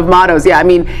 mottos? Of mottos, yeah. I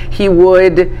mean, he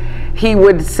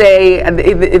would say,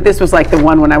 this was like the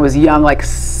one when I was young, like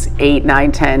 8,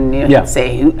 9, 10, Yeah. he'd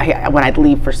say, when I'd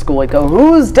leave for school, he'd go,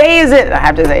 whose day is it? I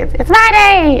have to say, it's my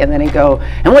day. And then he'd go,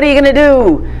 and what are you going to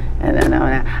do? And then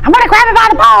I'm going to grab him by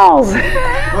the balls.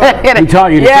 He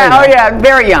taught you to say Yeah, that. oh yeah,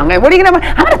 very young. And what are you going to do?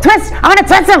 I'm going to twist. I'm going to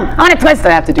twist him. I'm going to twist.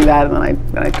 I have to do that, and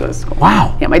then I go to school.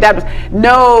 Wow. Yeah, my dad was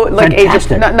no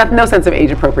Fantastic. no sense of age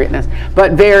appropriateness,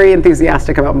 but very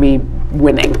enthusiastic about me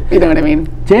winning. You know what I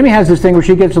mean? Jamie has this thing where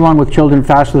she gets along with children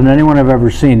faster than anyone I've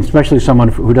ever seen, especially someone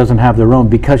who doesn't have their own,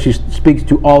 because she speaks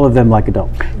to all of them like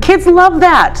adults. Kids love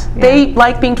that. They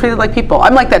like being treated like people.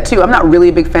 I'm like that too. I'm not really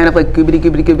a big fan of like goobity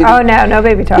goobity goobity. Oh no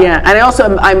baby talk. Yeah, and I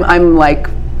also I'm like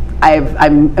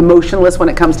I'm emotionless when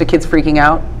it comes to kids freaking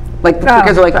out. Like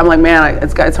because they're like, I'm like, man,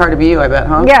 it's hard to be you, I bet,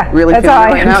 huh? Yeah, Really that's feeling how it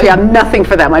I right am now? too. Yeah, I'm nothing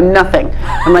for them. I'm nothing.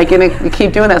 I'm like, you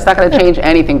keep doing that. It's not going to change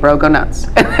anything, bro. Go nuts.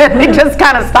 And they just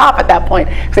kind of stop at that point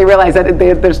because they realize that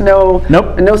there's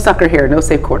no sucker here, no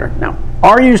safe quarter. No.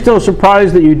 Are you still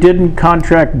surprised that you didn't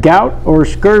contract gout or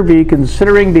scurvy,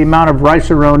 considering the amount of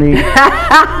rice-a-roni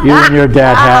you and your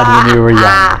dad had when you were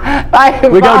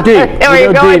young? We go deep.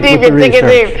 We're going deep. with the You're digging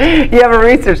research. deep. You have a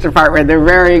research department. They're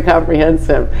very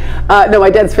comprehensive. No,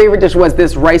 my dad's favorite dish was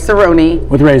this rice-a-roni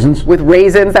With raisins? with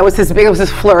raisins. That was his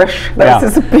flourish. That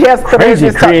was his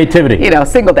Crazy creativity.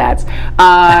 Single dads.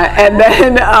 And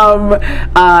then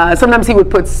sometimes he would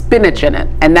put spinach in it,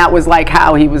 and that was like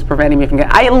how he was preventing me from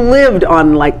getting. I lived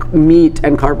on like meat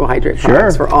and carbohydrate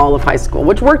products for all of high school,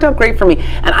 which worked out great for me.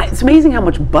 And it's amazing how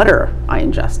much butter I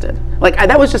ingested. Like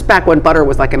that was just back when butter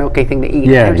was like an okay thing to eat.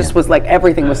 Yeah, it just was like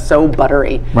everything was so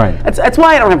buttery. Right. That's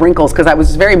why I don't have wrinkles, because I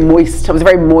was very moist. I was a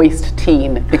very moist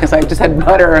teen because I just had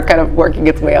butter kind of working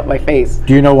its way up my face.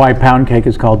 Do you know why pound cake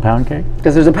is called pound cake?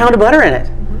 Because there's a pound of butter in it.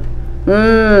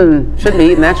 Shouldn't be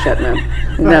eating that shit, man.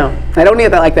 No, I don't eat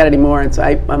that like that anymore. And so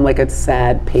I'm like a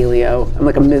sad paleo. I'm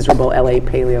like a miserable LA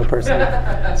paleo person.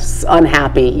 Just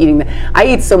unhappy eating that. I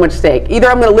eat so much steak. Either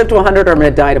I'm going to live to 100 or I'm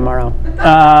going to die tomorrow.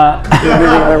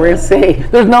 We're going to see.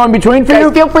 There's no in between for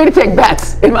you? Guys, feel free to take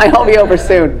bets. It might all be over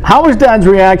soon. How was Dad's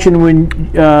reaction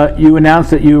when you announced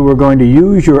that you were going to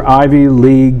use your Ivy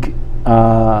League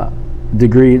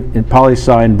degree in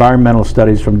poli-sci environmental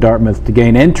studies from Dartmouth to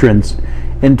gain entrance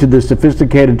into the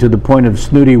sophisticated to the point of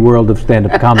snooty world of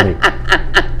stand-up comedy?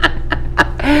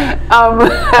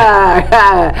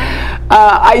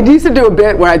 I used to do a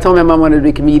bit where I told my mom I wanted to be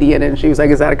a comedian, and she was like,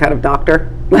 "Is that a kind of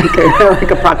doctor, like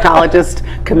a proctologist,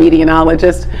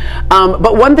 comedianologist?"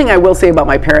 But one thing I will say about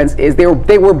my parents is they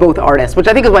were both artists, which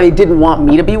I think is why they didn't want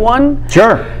me to be one.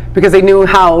 Sure. Because they knew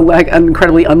how like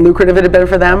incredibly unlucrative it had been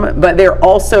for them, but they're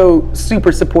also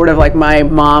super supportive. Like my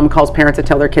mom calls parents to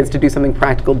tell their kids to do something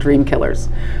practical, dream killers.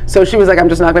 So she was like, "I'm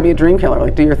just not going to be a dream killer.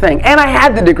 Like, do your thing." And I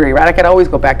had the degree, right? I could always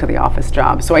go back to the office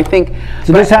job. So I think.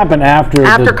 So this happened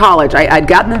after college. I'd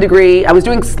gotten the degree. I was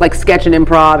doing like sketch and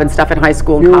improv and stuff in high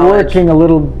school and you were college. working a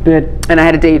little bit and I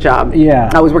had a day job. Yeah.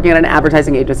 I was working at an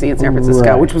advertising agency in San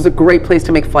Francisco, Right. which was a great place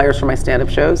to make flyers for my stand-up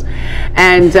shows,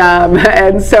 and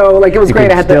so like it was great.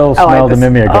 could I had still smell the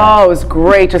Mimir guy. Oh, it was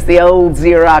great. Just the old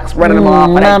Xerox running them off,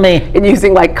 and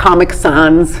using like Comic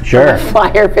Sans Sure.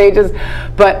 flyer pages.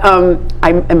 But I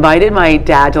invited my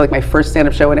dad to like my first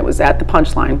stand-up show, and it was at the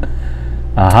Punchline.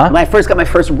 When I first got my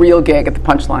first real gig at the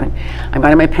Punchline, I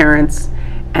invited my parents,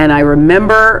 and I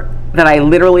remember that I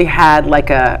literally had like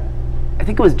I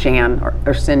think it was Jan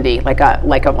or Cindy,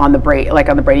 on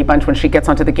the Brady Bunch when she gets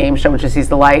onto the game show and she sees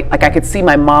the light. Like I could see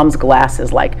my mom's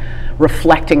glasses like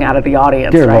reflecting out of the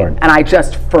audience, Dear right? Lord. And I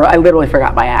literally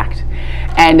forgot my act,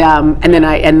 and then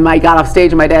I got off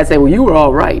stage and my dad said, "Well, you were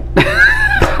all right."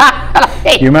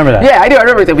 You remember that? Yeah, I do. I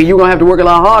remember. But you're gonna have to work a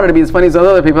lot harder to be as funny as those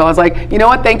other people. I was like, you know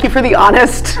what? Thank you for the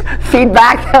honest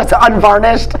feedback. That was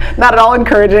unvarnished, not at all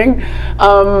encouraging.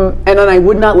 And then I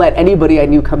would not let anybody I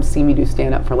knew come see me do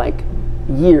stand up for like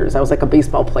years. I was like a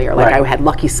baseball player. Like Right. I had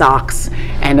lucky socks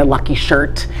and a lucky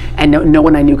shirt, and no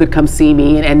one I knew could come see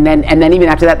me. And then even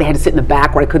after that, they had to sit in the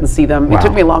back where I couldn't see them. Wow. It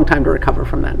took me a long time to recover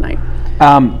from that night.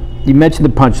 You mentioned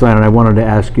the Punchline, and I wanted to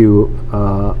ask you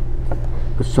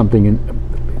something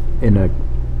in a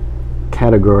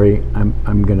category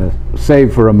I'm going to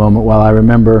save for a moment while I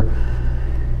remember.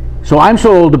 So I'm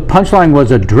so old, the Punchline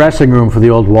was a dressing room for the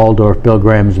old Waldorf, Bill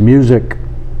Graham's music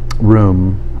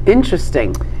room.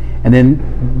 Interesting. And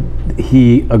then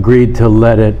he agreed to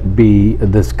let it be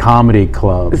this comedy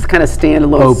club. This kind of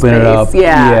standalone Open space. it up.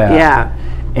 Yeah.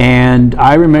 And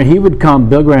I remember he would come,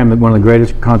 Bill Graham, one of the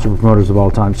greatest concert promoters of all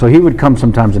time, so he would come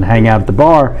sometimes and hang out at the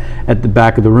bar at the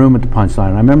back of the room at the Punchline.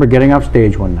 And I remember getting off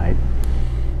stage one night,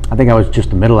 I think I was just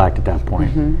the middle act at that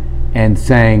point, and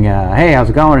saying, hey, how's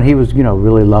it going? And he was,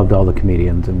 really loved all the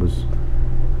comedians and was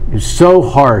so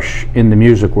harsh in the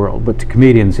music world, but to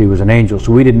comedians he was an angel.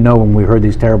 So we didn't know when we heard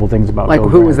these terrible things about Like Bill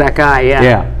who Graham. was that guy? Yeah.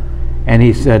 Yeah. And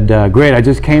he said, great, I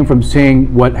just came from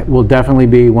seeing what will definitely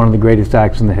be one of the greatest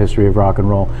acts in the history of rock and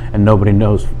roll, and nobody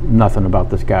knows nothing about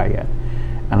this guy yet.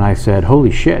 And I said,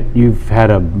 holy shit, you've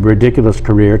had a ridiculous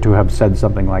career to have said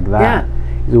something like that. Yeah.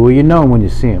 He said, well, you know him when you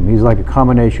see him. He's like a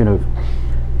combination of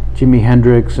Jimi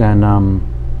Hendrix and,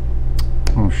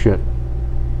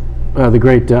 the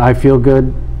great I Feel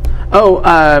Good. Oh,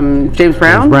 James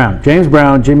Brown? James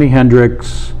Brown, Jimi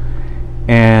Hendrix,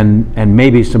 and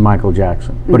maybe some Michael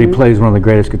Jackson. But he plays one of the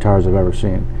greatest guitars I've ever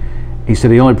seen. He said,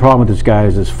 the only problem with this guy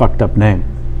is his fucked up name.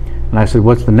 And I said,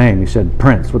 what's the name? He said,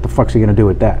 Prince. What the fuck's he going to do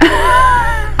with that?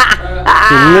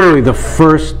 So literally the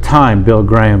first time Bill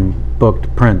Graham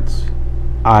booked Prince,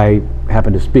 I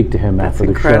happened to speak to him after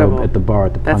the show at the bar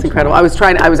at the Punchline. That's incredible. I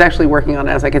was actually working on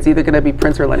it. I was like, it's either going to be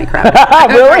Prince or Lenny Kravitz.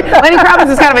 Really? Lenny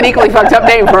Kravitz is kind of an equally fucked up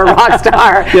name for a rock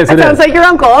star. Yes, it sounds is. like your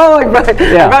uncle. Oh, I brought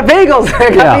bagels.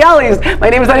 I got Bialys. My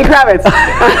name is Lenny Kravitz.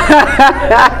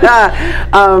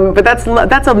 But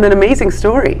that's an amazing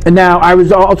story. And now, I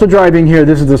was also driving here.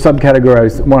 This is the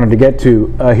subcategory I wanted to get to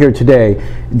here today.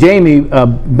 Jamie,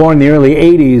 born in the early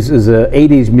 80s, is a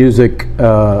 80s music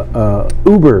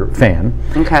uber fan.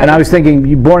 Okay. And I was thinking,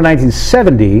 you born in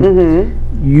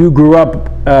 1970, you grew up,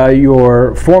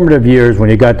 your formative years when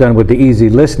you got done with the easy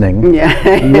listening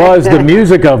was the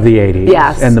music of the 80s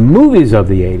Yes. and the movies of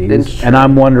the 80s. And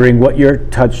I'm wondering what your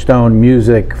touchstone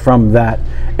music from that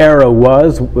era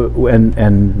was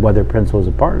and whether Prince was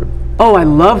a part of it. Oh, I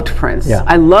loved Prince. Yeah.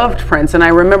 I loved Prince, and I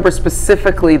remember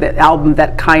specifically that album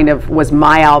that kind of was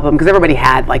my album, because everybody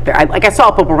had I saw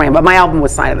Purple Rain, but my album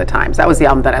was Sign of the Times. That was the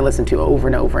album that I listened to over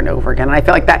and over and over again, and I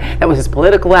felt like that was his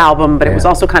political album, but it was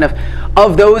also kind of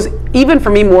those, even for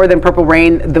me more than Purple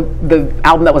Rain, the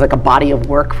album that was like a body of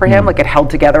work for him, like it held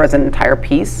together as an entire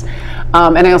piece.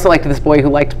 And I also liked this boy who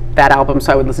liked that album,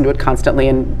 so I would listen to it constantly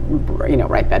and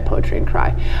write bad poetry and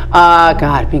cry.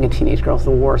 God, being a teenage girl is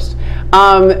the worst.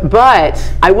 But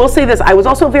I will say this, I was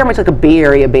also very much like a Bay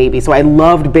Area baby, so I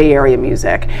loved Bay Area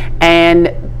music.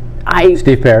 And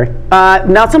Steve Perry?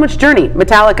 Not so much Journey,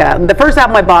 Metallica. The first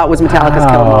album I bought was Metallica's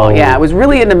Kill 'Em All. Yeah, I was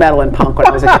really into metal and punk when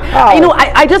I was a kid.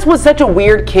 I just was such a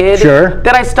weird kid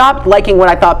that I stopped liking what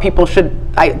I thought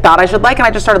I should like, and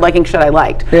I just started liking shit I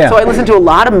liked. Yeah. So I listened to a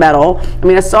lot of metal. I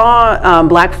mean, I saw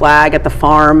Black Flag at the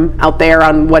farm out there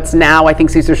on what's now, I think,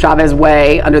 Cesar Chavez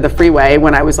Way under the freeway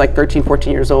when I was like 13,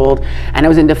 14 years old, and I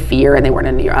was into Fear, and they weren't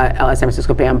in San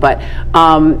Francisco band, but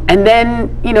and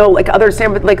then I'm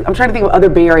trying to think of other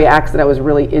Bay Area acts that I was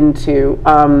really into.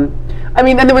 I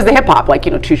mean, then there was the hip hop,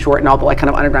 Too Short and all the kind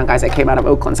of underground guys that came out of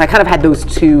Oakland. So I kind of had those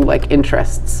two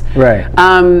interests. Right.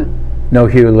 No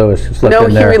Huey Lewis slipped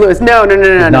in there. No Huey Lewis. No.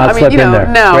 Not slipped in there.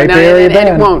 No, Great Bay Area and band.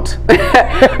 it won't.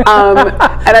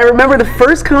 And I remember the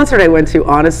first concert I went to,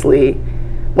 honestly,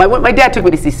 well, my dad took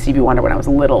me to see Stevie Wonder when I was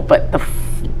little, but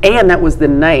and that was the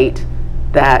night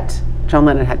that John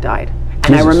Lennon had died.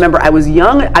 And I remember I was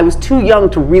young. I was too young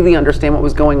to really understand what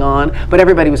was going on, but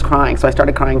everybody was crying, so I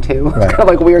started crying too. It was kind of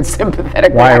like weird,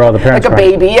 sympathetic. Why are all the parents like a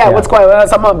crying? baby? Yeah, what's going on?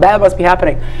 Something bad must be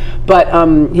happening. But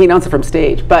he announced it from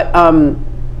stage. But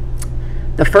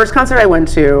the first concert I went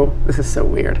to, this is so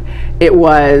weird. It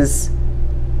was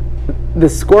the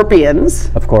Scorpions.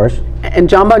 Of course. And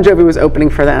John Bon Jovi was opening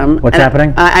for them. What's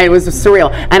happening? It was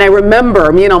surreal. And I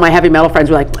remember me and all my heavy metal friends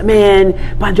were like,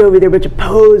 man, Bon Jovi, they're a bunch of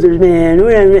posers, man.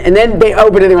 And then they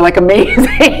opened and they were like amazing.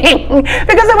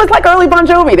 Because it was like early Bon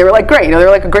Jovi. They were like great. They were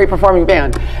like a great performing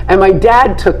band. And my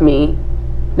dad took me,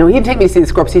 no, he didn't take me to see the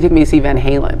Scorpions, he took me to see Van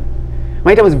Halen.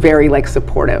 My dad was very like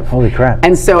supportive. Holy crap.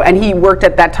 And so, and he worked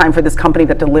at that time for this company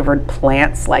that delivered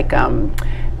plants like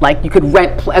you could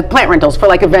rent plant rentals for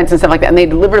like events and stuff like that, and they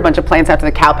delivered a bunch of plants out to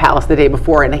the Cow Palace the day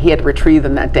before, and he had to retrieve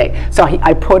them that day. So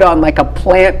I put on like a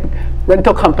plant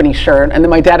rental company shirt, and then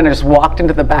my dad and I just walked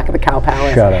into the back of the Cow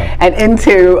Palace and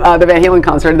into the Van Halen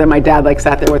concert, and then my dad like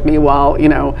sat there with me while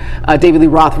David Lee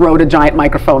Roth rode a giant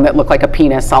microphone that looked like a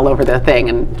penis all over the thing,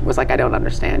 and was like, I don't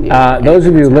understand you. Those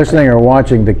of you listening or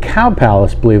watching, the Cow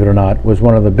Palace, believe it or not, was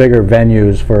one of the bigger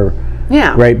venues for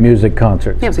great music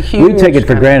concerts. Yeah, it was a huge. We take it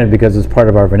for granted because it's part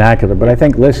of our vernacular, but I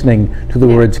think listening to the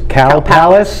words Cow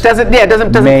Palace doesn't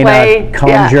may play, not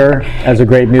conjure as a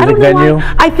great music venue.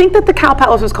 I think that the Cow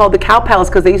Palace was called the Cow Palace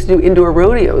because they used to do indoor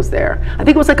rodeos there. I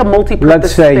think it was like a multi-purpose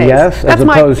Let's say space. yes, That's as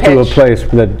opposed to a pitch. place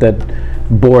that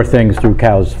bore things through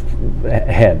cows'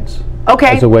 heads.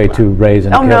 Okay. As a way to raise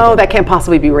and Oh kill no, them. that can't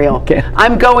possibly be real.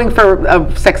 I'm going for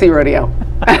a sexy rodeo.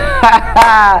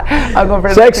 I'm going for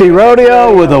a Sexy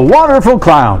rodeo with a wonderful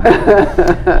clown.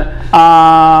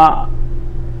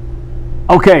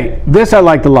 Okay, this I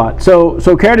liked a lot. So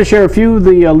care to share a few of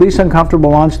the least uncomfortable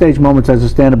onstage moments as a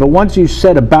stand-up? But once you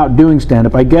said about doing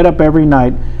stand-up, I get up every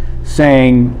night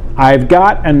saying, I've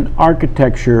got an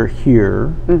architecture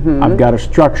here, I've got a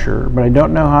structure, but I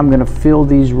don't know how I'm going to fill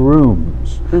these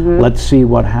rooms. Let's see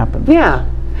what happens. Yeah.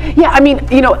 I mean,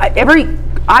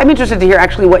 I'm interested to hear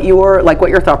actually what your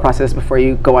thought process is before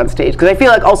you go on stage, because I feel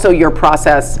like also your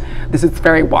process, this is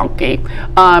very wonky,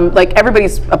 like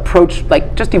everybody's approach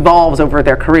like just evolves over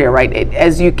their career, right?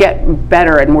 As you get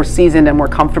better and more seasoned and more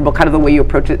comfortable, kind of the way you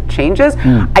approach it changes.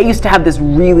 I used to have this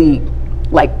really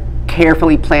like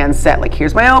carefully planned set, like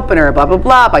here's my opener, blah blah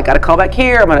blah, I got to call back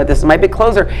here, this is my big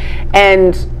closer,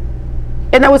 and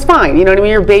that was fine. You know what I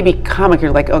mean? You're a baby comic,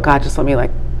 you're like, oh God, just let me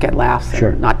like get laughs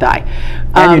and not die.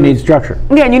 And you need structure.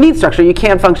 Yeah, and you need structure. You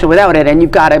can't function without it, and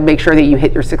you've got to make sure that you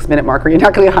hit your 6-minute mark or you're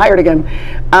not going to get hired again.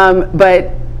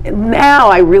 But now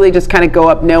I really just kind of go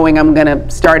up knowing I'm going to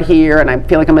start here and I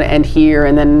feel like I'm going to end here,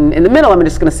 and then in the middle I'm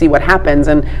just going to see what happens.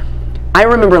 And I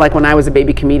remember like when I was a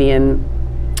baby comedian,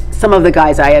 some of the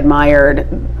guys I admired,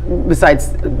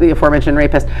 besides the aforementioned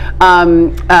rapist, I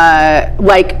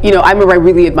remember I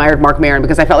really admired Mark Maron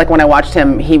because I felt like when I watched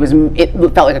him, it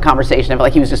felt like a conversation. I felt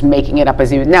like he was just making it up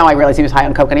as he was. Now I realize he was high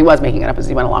on coke and he was making it up as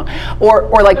he went along. Or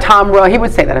like Tom Rhodes, he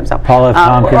would say that himself. Paul F.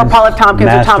 Tompkins. Or Paul F.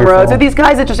 Tompkins or Tom masterful. Rhodes. Or these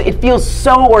guys that it feels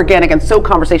so organic and so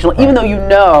conversational, even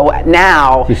though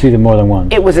now. You see them more than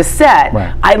once. It was a set.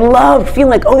 Right. I loved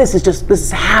feeling like, this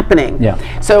is happening. Yeah.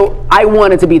 So I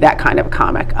wanted to be that kind of a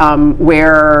comic,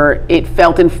 where it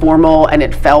felt informal and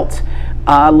it felt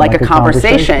like a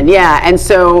conversation. Yeah, and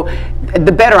so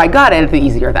the better I got at it, the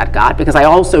easier that got, because I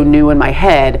also knew in my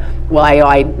head, well,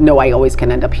 I know I always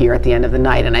can end up here at the end of the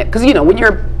night, and because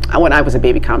when I was a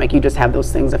baby comic, you just have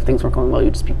those things. If things weren't going well,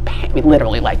 you'd just be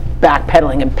literally like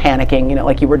backpedaling and panicking,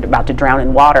 like you were about to drown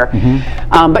in water.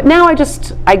 But now I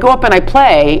go up and I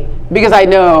play because I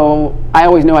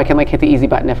always know I can like hit the easy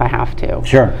button if I have to.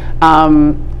 Sure.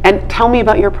 And tell me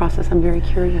about your process. I'm very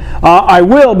curious. I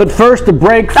will, but first a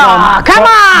break from... come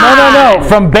on! No.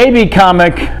 From baby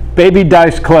comic, Baby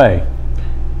Dice Clay.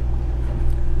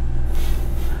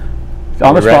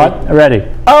 On the spot. Ready.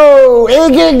 Oh, that's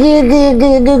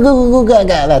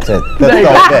it. That's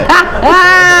all it.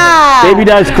 Baby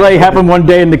Dice Clay happened one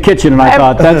day in the kitchen, and I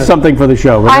thought that's something for the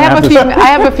show. I have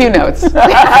a few notes. Thank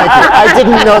you. I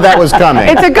didn't know that was coming.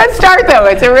 It's a good start, though.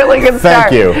 It's a really good start.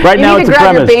 Thank you. Right now, need it's to a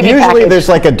grab your premise. baby Usually package. there's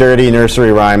like a dirty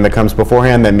nursery rhyme that comes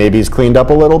beforehand that maybe is cleaned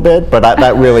up a little bit, but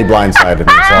that really blindsided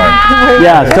me. Sorry.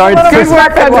 Yeah, sorry. Good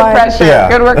work under pressure. Yeah.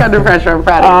 Good work under pressure. I'm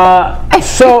proud of you.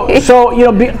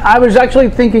 I was actually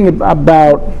thinking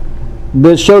about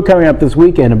the show coming up this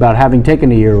weekend about having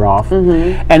taken a year off,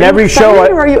 and every show.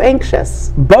 Or are you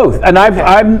anxious? Both, and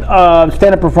I'm a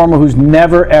stand-up performer who's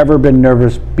never ever been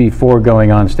nervous before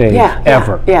going on stage.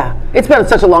 Ever. Yeah. It's been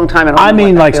such a long time. I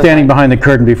mean, like standing behind the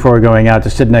curtain before going out to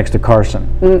sit next to Carson.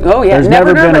 Oh yeah. There's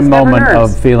never been a moment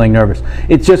of feeling nervous.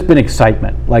 It's just been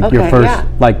excitement, like your first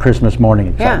like Christmas morning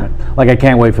excitement. Like I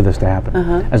can't wait for this to happen,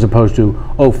 as opposed to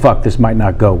oh fuck, this might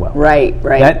not go well. Right.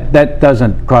 That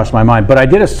doesn't cross my mind. But I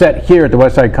did a set here at the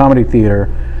West Side Comedy Theater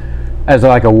as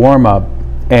like a warm up,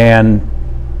 and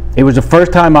it was the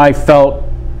first time I felt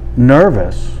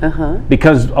nervous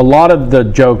because a lot of the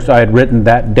jokes I had written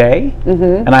that day,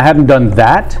 and I hadn't done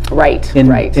that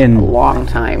in a long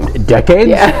time,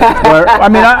 decades. Where, I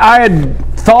mean, I had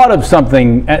thought of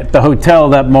something at the hotel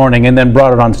that morning and then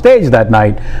brought it on stage that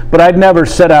night, but I'd never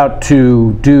set out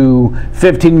to do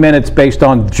 15 minutes based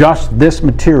on just this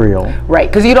material. Right,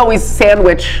 because you'd always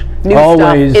sandwich new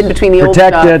stuff in between the old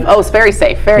stuff. Oh, it's very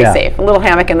safe, very safe. A little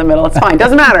hammock in the middle, it's fine.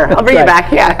 Doesn't matter. I'll bring you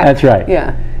back. Yeah, that's right.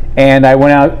 Yeah. And I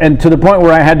went out, and to the point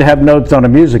where I had to have notes on a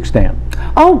music stand.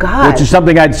 Oh God! Which is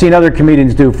something I'd seen other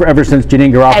comedians do ever since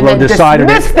Janine Garofalo decided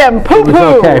it was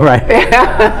okay, right?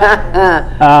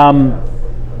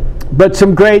 But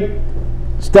some great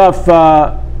stuff.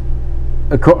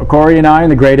 Corey and I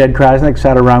and the great Ed Krasnick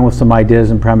sat around with some ideas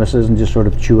and premises and just sort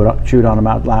of chewed on them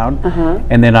out loud.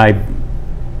 And then I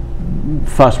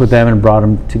fussed with them and brought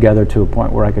them together to a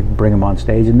point where I could bring them on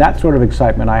stage, and that sort of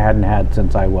excitement I hadn't had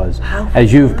since I was,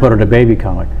 as you've put it, a baby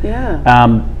comic.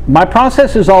 My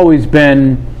process has always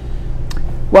been,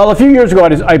 well, a few years ago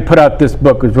I put out this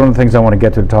book. It's one of the things I want to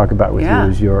get to talk about with you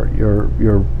is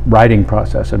your writing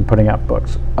process and putting out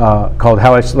books, called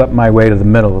How I Slept My Way to the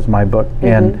Middle is my book,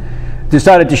 and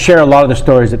decided to share a lot of the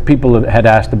stories that people had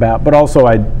asked about, but also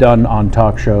I'd done on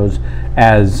talk shows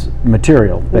as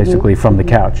material, basically from the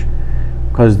couch.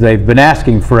 Because they've been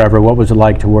asking forever, what was it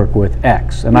like to work with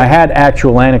X? And I had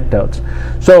actual anecdotes.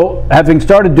 So having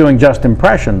started doing just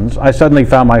impressions, I suddenly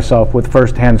found myself with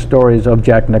first-hand stories of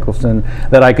Jack Nicholson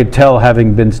that I could tell,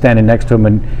 having been standing next to him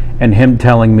and him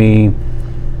telling me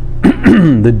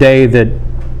the day that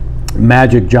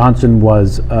Magic Johnson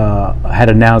had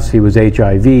announced he was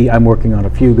HIV, I'm working on A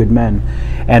Few Good Men.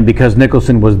 And because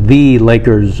Nicholson was the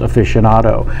Lakers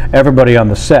aficionado, everybody on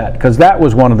the set, because that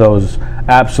was one of those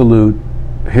absolute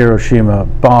Hiroshima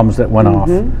bombs that went off,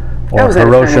 or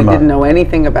Hiroshima. I didn't know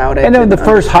anything about it. And then the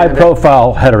first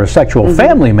high-profile heterosexual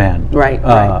family man. Right.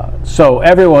 So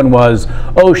everyone was,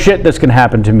 oh shit, this can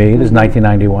happen to me. This is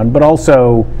 1991. But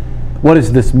also, what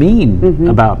does this mean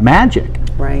about magic?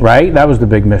 Right. That was the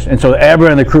big mission. And so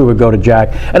everyone in the crew would go to Jack,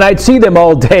 and I'd see them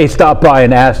all day stop by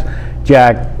and ask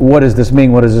Jack, what does this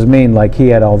mean? What does this mean? Like he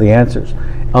had all the answers.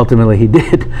 Ultimately, he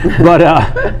did.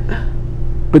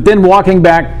 But then walking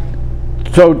back.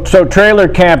 So trailer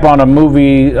camp on a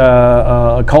movie,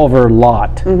 Culver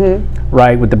lot,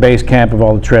 right, with the base camp of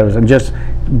all the trailers, and just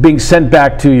being sent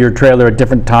back to your trailer at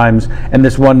different times, and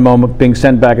this one moment being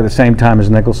sent back at the same time as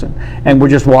Nicholson. And we're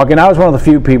just walking. I was one of the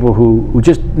few people who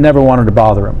just never wanted to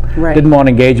bother him. Didn't want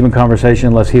to engage him in conversation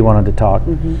unless he wanted to talk.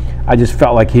 I just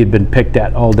felt like he had been picked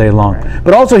at all day long.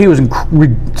 But also he was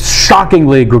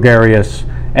shockingly gregarious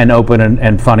and open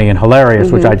and funny and hilarious,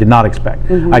 which I did not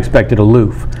expect. I expected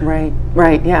aloof. Right,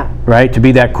 yeah. Right, to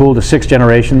be that cool to 6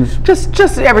 generations.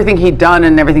 Just everything he'd done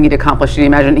and everything he'd accomplished, you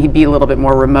imagine he'd be a little bit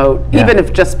more remote, even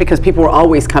if just because people were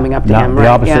always coming up to him, right? The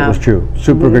opposite was true.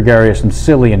 Super gregarious and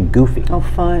silly and goofy. Oh,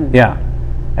 fun. Yeah.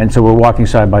 And so we're walking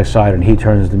side by side, and he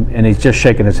turns and he's just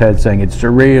shaking his head saying, it's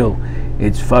surreal.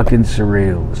 It's fucking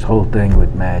surreal, this whole thing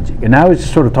with magic. And now he's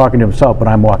just sort of talking to himself, but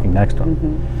I'm walking next to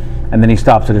him. And then he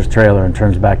stops at his trailer and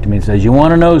turns back to me and says, you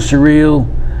want to know surreal?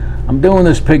 I'm doing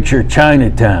this picture,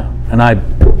 Chinatown. And I...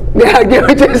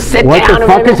 you just sit what down the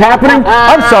fuck is happening?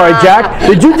 I'm sorry, Jack.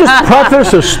 Did you just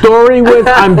preface a story with,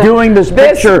 I'm doing this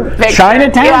picture,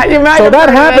 Chinatown? Yeah, you might so have that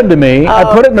heard happened it. to me. I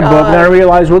put it in the book, and I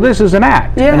realized, well, this is an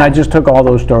act. And I just took all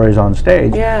those stories on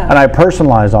stage, and I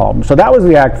personalized all of them. So that was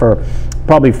the act for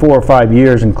probably 4 or 5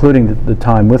 years, including the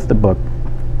time with the book.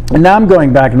 And now I'm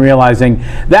going back and realizing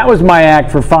that was my act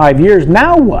for 5 years.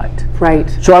 Now what? Right.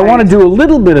 So I want to do a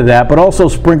little bit of that, but also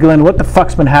sprinkle in what the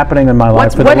fuck's been happening in my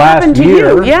life for the last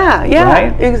year. You? Yeah,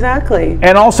 exactly.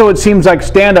 And also it seems like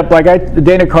stand-up, like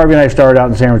Dana Carvey and I started out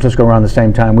in San Francisco around the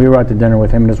same time. We were out to dinner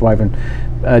with him and his wife,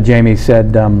 and Jamie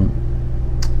said,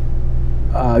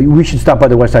 we should stop by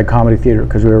the West Side Comedy Theater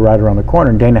because we were right around the corner,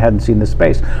 and Dana hadn't seen this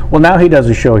space. Well, now he does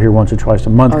a show here once or twice a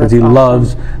month because he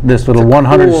loves this little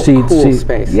 100-seat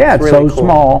space. Yeah, it's really so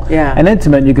small and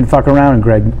intimate, and you can fuck around. And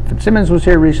Greg Fitzsimmons was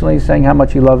here recently saying how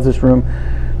much he loves this room.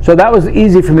 So that was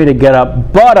easy for me to get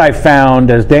up, but I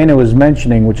found, as Dana was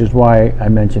mentioning, which is why I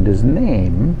mentioned his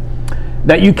name,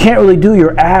 that you can't really do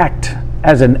your act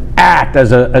as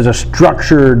a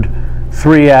structured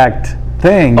 3-act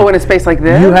thing. Oh, in a space like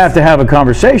this? You have to have a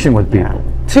conversation with people.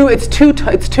 It's too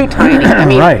tiny. I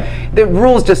mean, right. The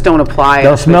rules just don't apply.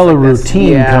 They'll smell a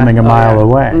routine coming a mile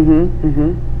away.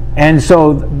 And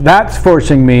so that's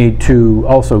forcing me to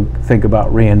also think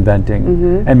about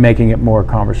reinventing and making it more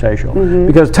conversational.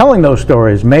 Because telling those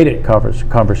stories made it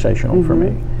conversational for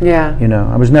me. Yeah. You know,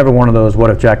 I was never one of those, what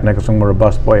if Jack Nicholson were a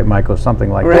busboy at Michael's, something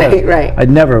like that. Right. I'd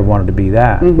never wanted to be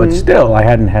that. But still, I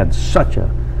hadn't had such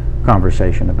a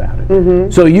conversation about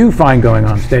it. So you find going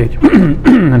on stage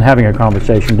and having a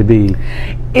conversation to be...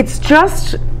 It's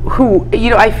just who, you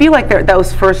know, I feel like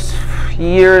those first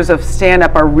years of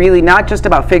stand-up are really not just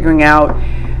about figuring out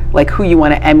like who you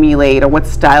want to emulate or what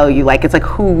style you like. It's like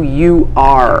who you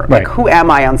are. Like, who am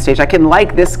I on stage? I can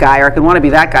like this guy or I can want to be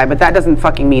that guy, but that doesn't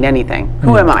fucking mean anything.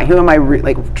 Who am I? Who am I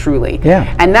like truly?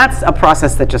 Yeah. And that's a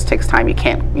process that just takes time. You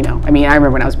can't, you know. I mean, I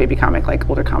remember when I was a baby comic, like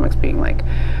older comics being like,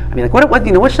 I'd be like, what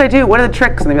you know, what should I do? What are the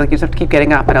tricks? And they'd be like, you just have to keep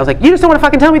getting up. And I was like, you just don't want to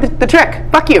fucking tell me the trick.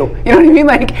 Fuck you. You know what I mean?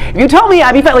 Like, if you told me,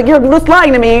 I'd be like, you're just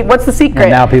lying to me. What's the secret?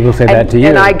 And now people say that to you.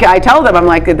 And I tell them, I'm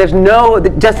like, there's no,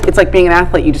 just, it's like being an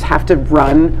athlete. You just have to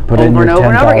run over and over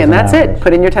and over again. That's it.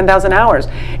 Put in your 10,000 hours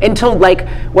until, like,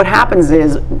 what happens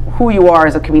is who you are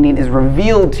as a comedian is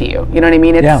revealed to you. You know what I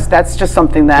mean? That's just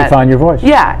something that you find your voice.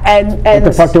 Yeah, and what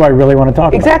the fuck do I really want to talk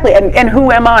about? Exactly. And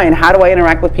who am I, and how do I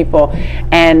interact with people?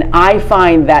 And I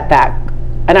find that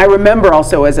and I remember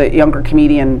also as a younger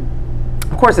comedian,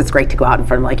 of course it's great to go out in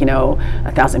front of, like, you know,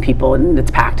 1,000 people and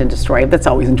it's packed and destroyed. That's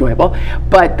always enjoyable.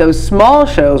 But those small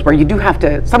shows where you do have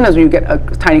to, sometimes when you get a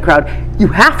tiny crowd, you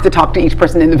have to talk to each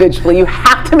person individually. You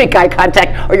have to make eye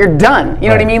contact or you're done. You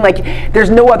know what I mean? Like, there's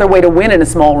no other way to win in a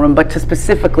small room but to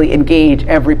specifically engage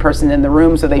every person in the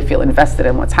room so they feel invested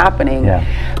in what's happening.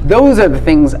 Yeah. Those are the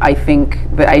things I think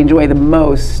that I enjoy the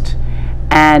most.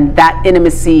 And that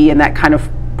intimacy and that kind of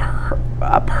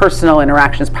personal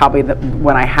interaction is probably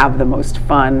when I have the most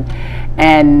fun,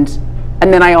 and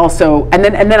then I also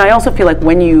feel like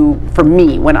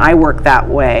when I work that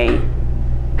way,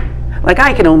 like,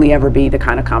 I can only ever be the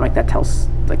kind of comic that tells,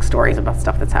 like, stories about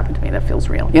stuff that's happened to me that feels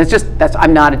real. You know, it's just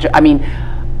I'm not I mean,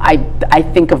 I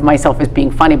think of myself as being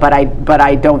funny, but I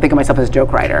don't think of myself as a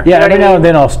joke writer. Yeah, you know every now and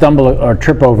then I'll stumble or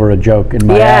trip over a joke in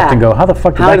my act and go, how the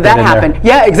fuck did that happen? There?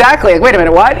 Yeah, exactly. Like, wait a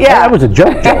minute, what? Yeah, that was a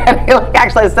joke. Like,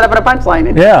 actually, I set up in a punchline.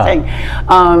 Interesting.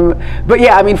 Yeah. But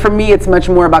yeah, I mean, for me, it's much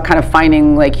more about kind of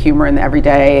finding, like, humor in the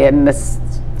everyday and this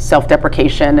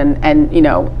self-deprecation and you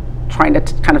know, trying to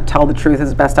kind of tell the truth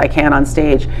as best I can on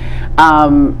stage.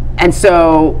 And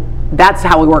so that's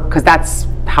how we work, because that's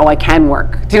how I can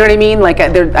work. Do you know what I mean? Like,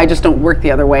 I just don't work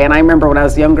the other way. And I remember when I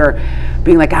was younger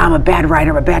being like, I'm a bad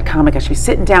writer, I'm a bad comic, I should be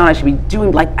sitting down, I should be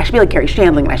like Gary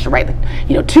Shandling, and I should write, like,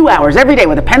 you know, 2 hours every day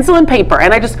with a pencil and paper.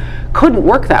 And I just couldn't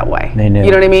work that way. You know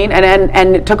what I mean?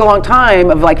 And it took a long time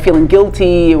of, like, feeling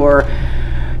guilty or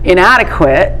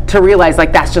inadequate to realize,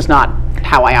 like, that's just not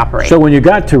how I operate. So when you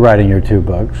got to writing your 2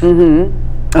 books,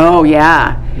 oh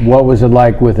yeah, what was it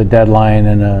like with a deadline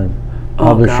and a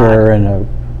publisher and a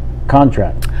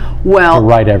contract to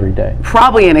write every day?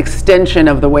 Probably an extension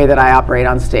of the way that I operate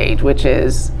on stage, which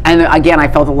is, and again, I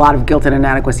felt a lot of guilt and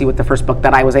inadequacy with the first book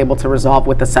that I was able to resolve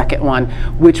with the second one,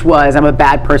 which was, I'm a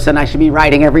bad person, I should be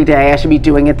writing every day, I should be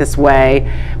doing it this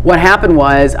way. What happened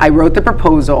was, I wrote the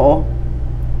proposal,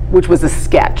 which was a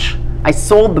sketch. I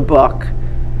sold the book,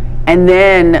 and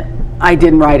then I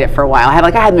didn't write it for a while.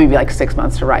 I had maybe like 6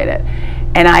 months to write it.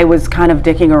 And I was kind of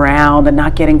dicking around and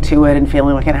not getting to it and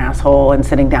feeling like an asshole and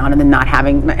sitting down and then not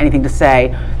having anything to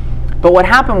say. But what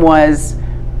happened was,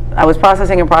 I was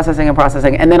processing and processing and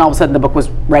processing, and then all of a sudden the book was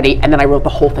ready, and then I wrote the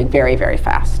whole thing very, very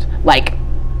fast, like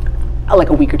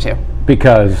a week or 2.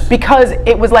 Because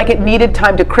it was like it needed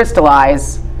time to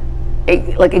crystallize,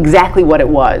 like, exactly what it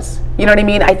was. You know what I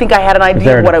mean? I think I had an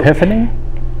idea of what an epiphany?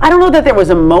 I don't know that there was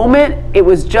a moment. It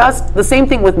was just the same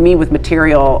thing with me with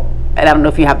material. And I don't know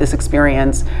if you have this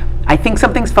experience. I think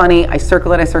something's funny, I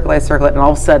circle it, and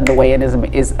all of a sudden the way it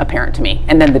is apparent to me.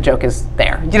 And then the joke is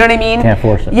there. Do you know what I mean? Can't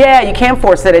force it. Yeah, you can't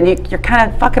force it, and you're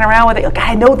kind of fucking around with it. Like,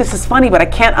 I know this is funny, but I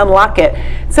can't unlock it.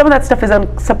 Some of that stuff is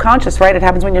subconscious, right? It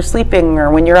happens when you're sleeping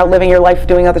or when you're out living your life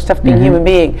doing other stuff, being a human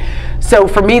being. So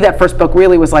for me, that first book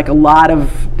really was like a lot of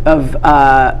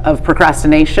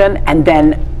procrastination, and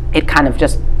then it kind of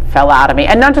just fell out of me,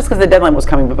 and not just because the deadline was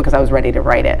coming, but because I was ready to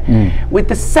write it. With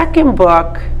the second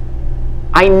book,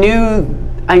 I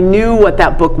knew what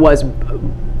that book was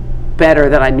better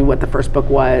than I knew what the first book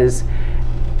was,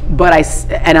 but I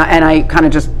kind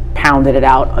of just pounded it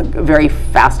out very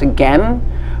fast again,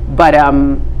 but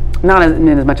not in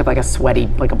as much of like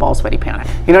a ball sweaty panic.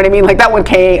 You know what I mean? Like that one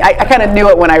came. I kind of knew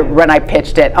it when I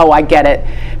pitched it. Oh, I get it,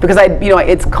 because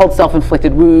it's called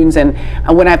self-inflicted wounds, and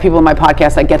when I have people on my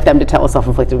podcast, I get them to tell a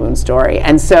self-inflicted wound story,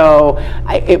 and so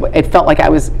it felt like I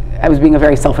was being a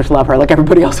very selfish lover. Like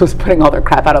everybody else was putting all their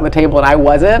crap out on the table, and I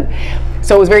wasn't.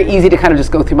 So it was very easy to kind of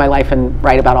just go through my life and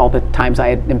write about all the times I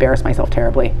had embarrassed myself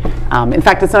terribly. In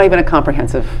fact, it's not even a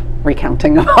comprehensive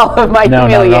recounting of all of my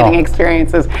humiliating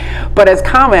experiences. But as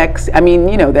comics, I mean,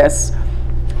 you know this,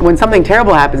 when something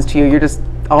terrible happens to you, you're just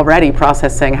already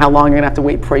processing how long you're gonna have to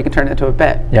wait before you can turn it into a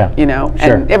bit. Yeah. You know?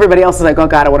 Sure. And everybody else is like, oh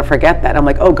God, I want to forget that. I'm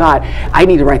like, oh God, I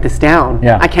need to write this down.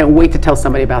 Yeah. I can't wait to tell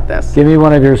somebody about this. Give me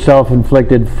one of your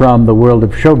self-inflicted from the world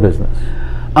of show business.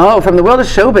 Oh, from the world of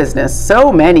show business,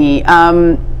 so many.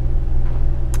 Oh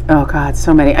God,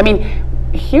 so many. I mean,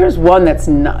 here's one that's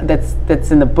in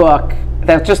the book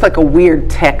that's just like a weird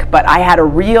tick, but I had a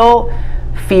real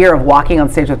fear of walking on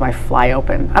stage with my fly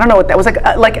open. I don't know what that was like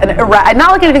not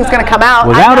like anything's going to come out.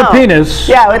 Without a penis.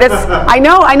 Yeah, I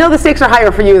know the stakes are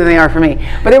higher for you than they are for me.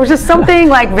 But there was just something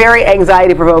like very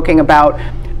anxiety provoking about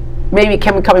maybe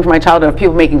coming from my childhood of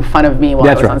people making fun of me while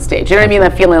I was on stage. You know what I mean?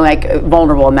 That feeling like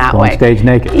vulnerable in that way. On stage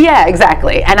naked. Yeah,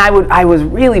 exactly. And I was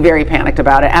really very panicked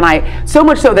about it, and so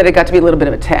much so that it got to be a little bit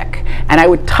of a tick. And I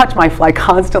would touch my fly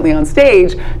constantly on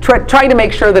stage, trying to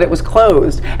make sure that it was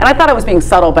closed. And I thought I was being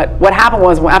subtle, but what happened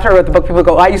was after I wrote the book, people would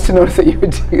go, I used to notice that you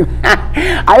would do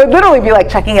that. I would literally be like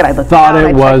checking it. I thought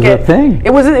it was a thing.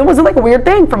 It wasn't like a weird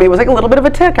thing for me. It was like a little bit of a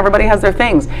tick. Everybody has their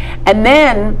things. And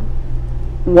then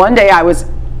one day I was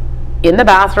in the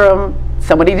bathroom,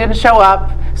 somebody didn't show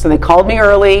up, so they called me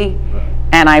early,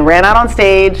 and I ran out on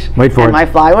stage, and my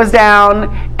fly was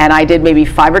down, and I did maybe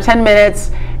 5 or 10 minutes,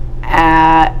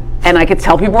 and I could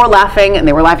tell people were laughing, and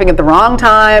they were laughing at the wrong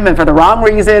time and for the wrong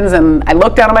reasons, and I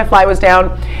looked down and my fly was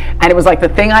down, and it was like the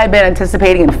thing I had been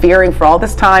anticipating and fearing for all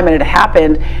this time, and it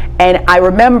happened. And I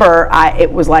remember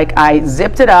it was like I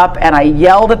zipped it up, and I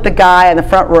yelled at the guy in the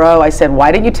front row. I said,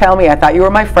 why didn't you tell me? I thought you were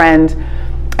my friend.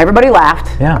 Everybody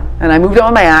laughed, and I moved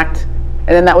on with my act, and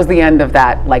then that was the end of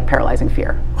that like paralyzing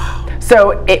fear. Wow.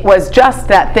 So it was just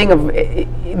that thing of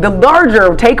the larger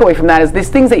takeaway from that is these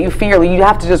things that you fear, you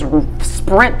have to just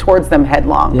sprint towards them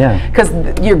headlong, because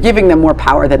you're giving them more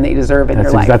power than they deserve in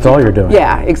your life. That's all you're doing.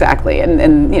 Yeah, exactly.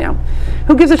 And you know,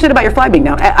 who gives a shit about your fly being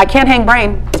down? I can't hang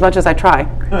brain as much as I try.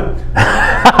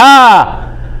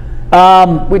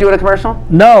 We doing a commercial?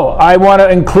 No, I want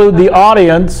to include the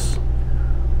audience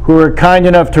who are kind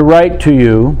enough to write to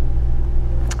you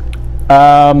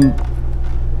from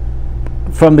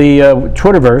the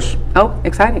Twitterverse. Oh,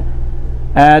 exciting.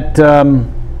 At,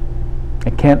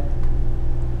 I can't,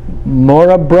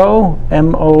 Morabro,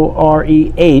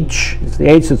 M-O-R-E-H. It's the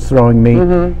H that's throwing me,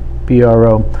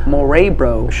 B-R-O.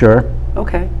 Morabro. Sure.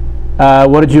 Okay.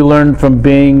 What did you learn from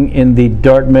being in the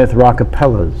Dartmouth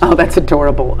Rockapellas? Oh, that's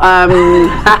adorable.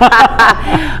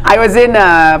 I was in,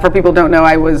 for people who don't know,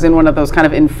 I was in one of those kind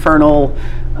of infernal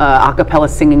a cappella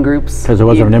singing groups. Because there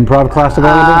wasn't an improv class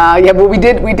available? Yeah, well, we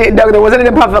did, no, there wasn't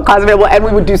an improv class available, and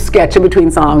we would do sketch in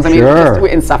between songs. I mean, it was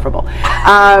just insufferable.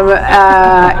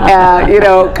 You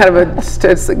know, kind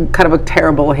of a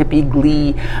terrible hippie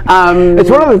glee. It's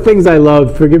one of the things I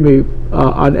love, forgive me,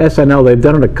 on SNL, they've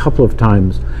done it a couple of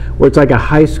times, where it's like a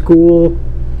high school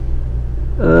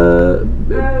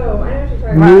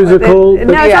musical.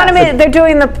 No, it's not a. They're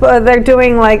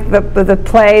doing like the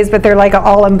plays, but they're like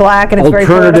all in black, and it's very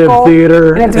alternative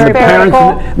theater. And it's very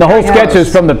vertical. The whole sketch is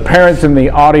from the parents and the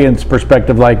audience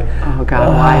perspective, like, oh God,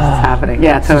 why is this happening?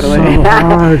 Yeah, totally. So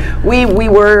hard. we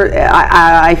were.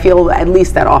 I feel at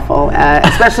least that awful,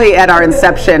 especially at our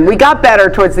inception. We got better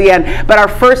towards the end, but our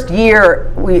first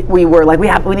year, we were like, we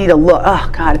need to look. Oh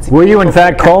God, it's. Were you in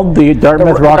fact called the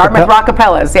Dartmouth Rockapellas? Dartmouth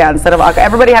Rockapellas, yeah. Instead of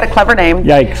everybody had a clever name.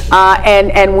 Yikes.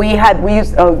 And we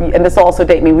used, and this will also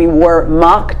date me, we wore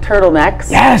mock turtlenecks.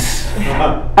 Yes!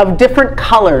 Of different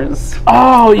colors.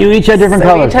 Oh, you each had different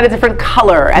colors. We each had a different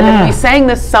color. And then we sang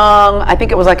this song, I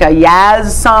think it was like a Yaz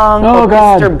song, called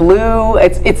Mr. Blue.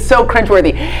 It's so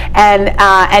cringeworthy.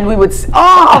 And we would,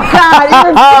 oh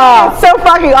God, it's so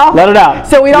fucking awful. Let it out.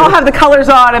 So we'd all have the colors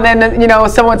on, and then, you know,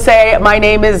 someone would say, my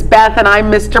name is Beth, and I'm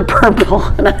Mr. Purple.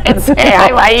 And I'd say,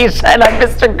 I'm Aisha, and I'm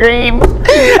Mr. Green.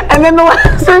 And then the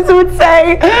last person would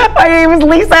say, my name is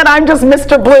Lisa, and I'm just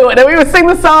Mr. Blue. And then we would sing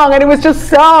the song, and it was just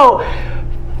so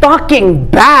fucking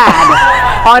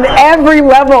bad on every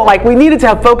level. Like, we needed to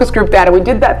have focus group that, and we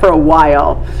did that for a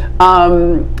while.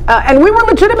 And we were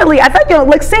legitimately, I thought,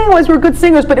 like singing-wise, we were good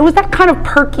singers, but it was that kind of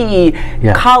perky,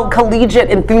 collegiate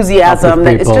enthusiasm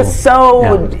that is just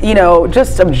so,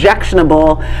 just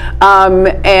objectionable.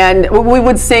 And we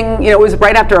would sing, it was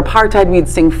right after apartheid, we'd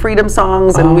sing freedom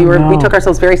songs, and we took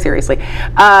ourselves very seriously.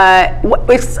 I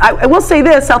will say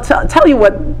this, I'll tell you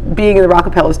what being in the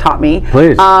Rockapellas taught me.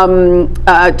 Please.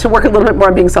 To work a little bit more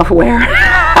on being self-aware.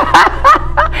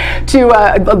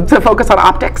 To focus on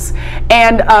optics,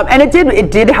 and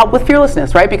it did help with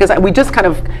fearlessness, right? Because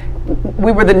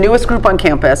we were the newest group on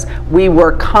campus. We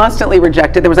were constantly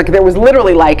rejected. There was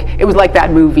literally it was like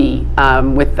that movie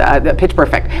with Pitch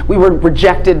Perfect. We were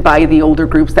rejected by the older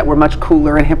groups that were much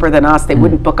cooler and hipper than us. They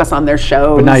wouldn't book us on their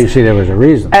shows. But now you see there was a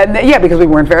reason. And because we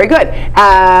weren't very good.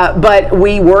 But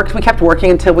we kept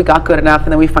working until we got good enough,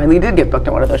 and then we finally did get booked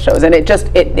on one of those shows. And it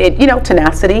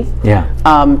tenacity. Yeah.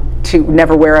 To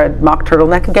never wear a mock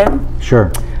turtleneck again.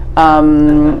 Sure.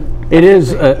 It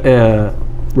is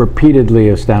repeatedly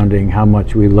astounding how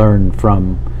much we learn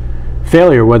from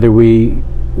failure,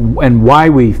 and why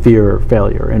we fear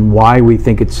failure, and why we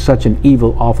think it's such an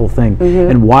evil, awful thing,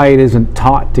 and why it isn't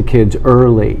taught to kids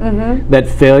early that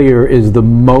failure is the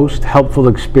most helpful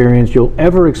experience you'll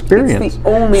ever experience. It's the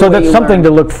only so way that's you something learn.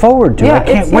 to look forward to. I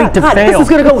can't wait to fail.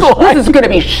 This is going to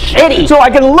be shitty. So I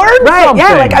can learn something.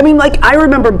 Yeah, I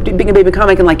remember being a baby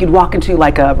comic, and you'd walk into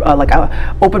like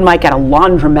a open mic at a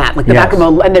laundromat, like the back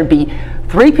room, and there'd be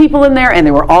 3 people in there, and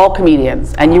they were all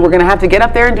comedians, and you were going to have to get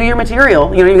up there and do your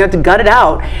material. You had to gut it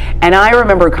out. And I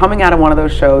remember coming out of one of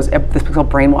those shows at this place called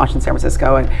Brainwash in San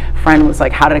Francisco, and a friend was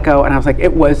like, "How did it go?" And I was like,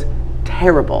 "It was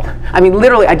terrible." I mean,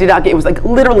 literally, I did not get. It was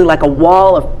literally like a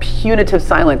wall of punitive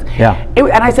silence. Yeah.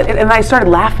 And I started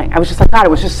laughing. I was just like, God,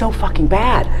 it was just so fucking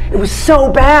bad. It was so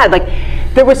bad. Like,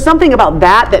 there was something about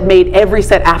that made every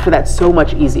set after that so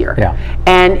much easier. Yeah.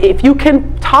 And if you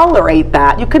can tolerate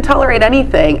that, you can tolerate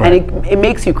anything, and it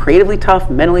makes you creatively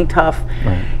tough, mentally tough.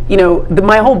 Right.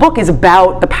 My whole book is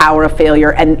about the power of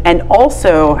failure, and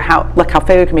also how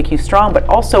failure can make you strong, but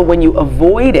also when you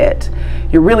avoid it,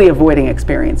 you're really avoiding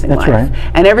experiencing life. Right.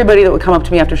 And everybody that would come up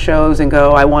to me after shows and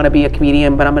go, "I want to be a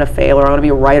comedian, but I'm going to fail," or "I want to be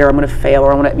a writer, I'm going to fail,"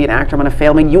 or "I want to be an actor, I'm going to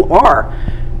fail." I mean, you're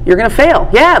going to fail.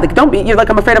 Yeah, you're like,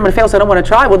 "I'm afraid I'm going to fail, so I don't want to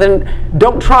try." Well, then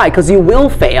don't try, because you will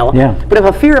fail. Yeah. But if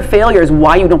a fear of failure is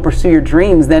why you don't pursue your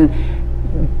dreams, then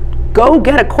go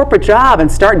get a corporate job and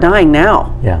start dying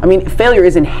now. Yeah. I mean, failure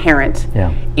is inherent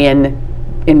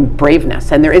in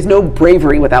braveness, and there is no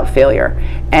bravery without failure.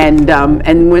 And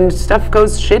when stuff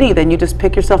goes shitty, then you just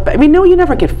pick yourself back. I mean, no, you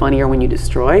never get funnier when you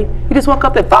destroy. You just walk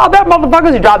up there, "Oh, that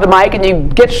motherfucker," you drop the mic and you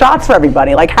get shots for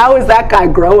everybody. Like, how is that guy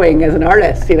growing as an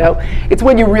artist? It's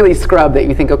when you really scrub that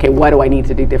you think, okay, what do I need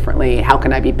to do differently? How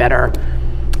can I be better?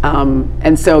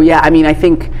 And so, I mean, I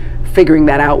think figuring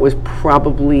that out was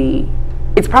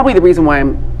it's probably the reason why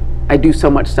I do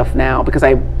so much stuff now, because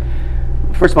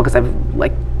first of all, because I've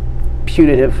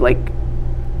punitive clinical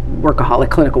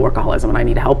workaholism, and I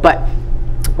need help, but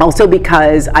also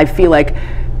because I feel like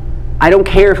I don't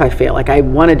care if I fail. Like, I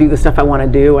want to do the stuff I want to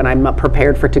do, and I'm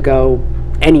prepared for it to go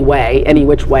any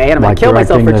which way, and I'm going to kill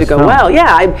myself for it to go well.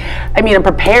 Yeah, I mean, I'm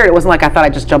prepared. It wasn't like I thought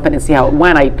I'd just jump in and see how it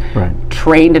went. I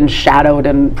trained and shadowed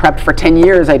and prepped for 10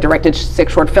 years. I directed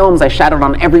 6 short films. I shadowed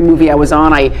on every movie I was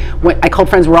on. I called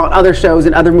friends who were on other shows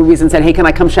and other movies and said, "Hey, can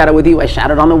I come shadow with you?" I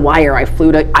shadowed on The Wire. I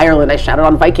flew to Ireland. I shadowed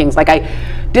on Vikings. Like, I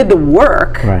did the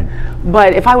work. Right.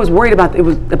 But if I was worried about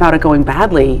it going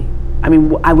badly, I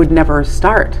mean, I would never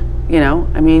start.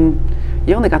 I mean,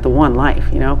 you only got the one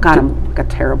life, God, I'm like a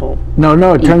terrible. No,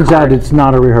 it turns out it's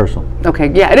not a rehearsal.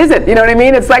 Okay, yeah, it isn't. You know what I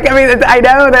mean? It's like, I mean, I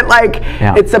know that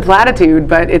it's a platitude,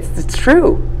 but it's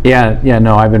true. Yeah,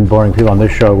 no, I've been boring people on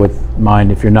this show with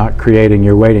mine. If you're not creating,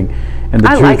 you're waiting. And the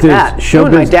truth like that. Is, you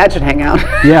and my dad should hang out.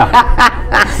 Yeah,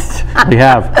 we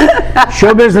have.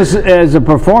 Show business as a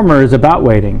performer is about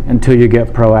waiting until you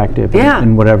get proactive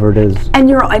in whatever it is. And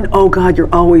oh God, you're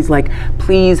always like,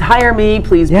 "Please hire me,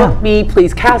 please book me,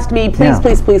 please cast me, please,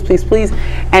 please."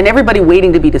 And everybody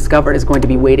waiting to be discovered is going to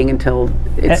be waiting until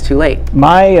it's too late.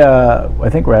 I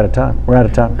think we're out of time.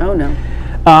 Oh no.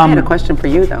 I had a question for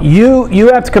you though. You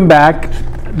have to come back.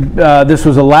 This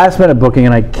was a last-minute booking,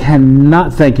 and I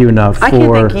cannot thank you enough. I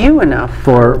can't thank you enough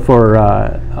for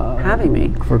having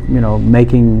me. For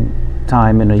making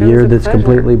time in a year that's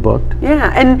completely booked.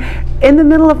 Yeah, and in the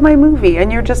middle of my movie,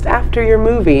 and you're just after your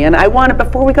movie, and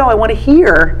before we go, I want to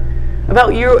hear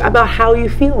about how you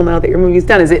feel now that your movie's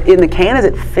done. Is it in the can? Is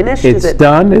it finished? It's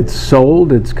done. It's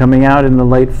sold. It's coming out in the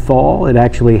late fall. It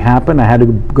actually happened. I had to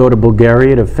go to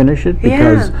Bulgaria to finish it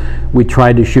because we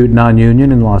tried to shoot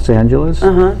non-union in Los Angeles.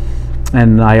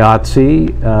 And IATSE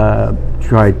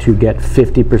tried to get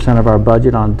 50% of our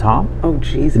budget on top Oh,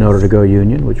 Jesus. in order to go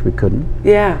union, which we couldn't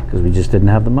Yeah. because we just didn't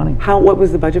have the money. What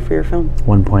was the budget for your film?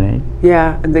 1.8.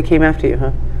 Yeah, and they came after you,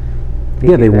 huh?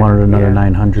 Yeah, they wanted another Yeah.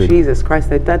 900. Jesus Christ,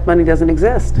 that money doesn't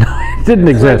exist. It didn't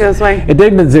exist. That's why- It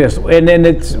didn't exist, and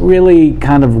it's really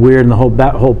kind of weird. And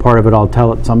that whole part of it, I'll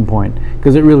tell at some point,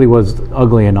 because it really was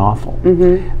ugly and awful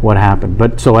what happened.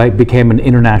 But so I became an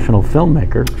international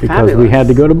filmmaker because we had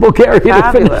to go to Bulgaria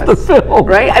to finish the film.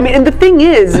 Right? I mean, and the thing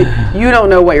is, you don't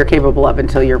know what you're capable of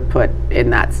until you're put in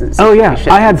that situation. Oh yeah,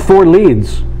 I had 4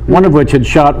 leads, one of which had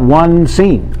shot one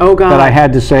scene. Oh, God. That I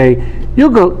had to say,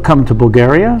 "You'll come to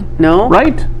Bulgaria." No?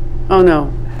 Right? Oh, no.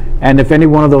 And if any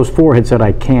one of those 4 had said,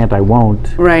 "I can't, I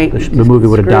won't," Right. the movie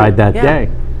would have Screwed. died that Yeah. day.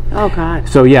 Oh, God.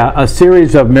 So yeah, a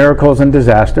series of miracles and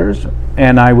disasters,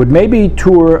 and I would maybe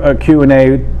tour a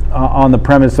Q&A on the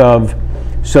premise of,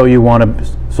 so you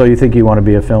think you want to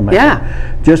be a filmmaker? Yeah.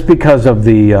 Just because of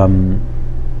the,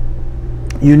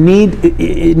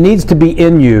 it needs to be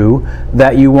in you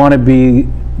that you want to be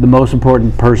the most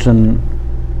important person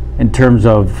in terms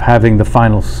of having the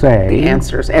final say. The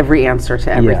answers, every answer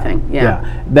to everything. Yeah.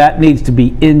 That needs to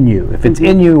be in you. If it's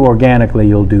in you organically,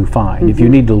 you'll do fine. If you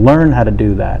need to learn how to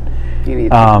do that, You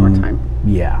need to take more time.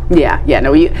 yeah. Yeah.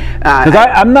 No, Because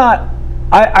I'm not,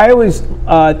 I always,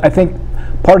 I think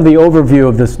part of the overview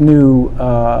of this new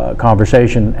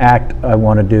conversation act I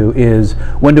want to do is,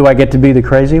 when do I get to be the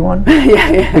crazy one?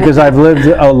 yeah. Because I've lived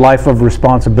a life of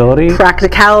responsibility.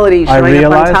 Practicality, I showing up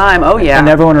realize, on time. Oh, yeah. and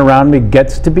everyone around me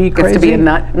gets to be crazy. to be a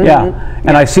nut. Yeah,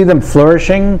 and I see them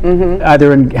flourishing,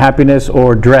 either in happiness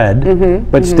or dread,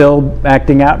 but still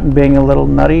acting out and being a little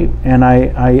nutty, and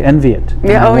I envy it.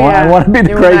 Yeah, I want to be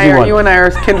the crazy one. You and I are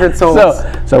kindred souls.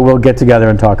 So we'll get together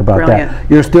and talk about Brilliant.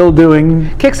 that. You're still doing.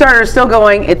 Kickstarter is still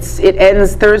going. It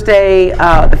ends Thursday,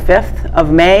 the 5th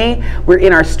of May. We're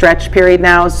in our stretch period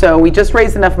now, so we just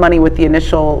raised enough money with the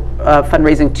initial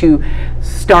fundraising to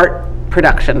start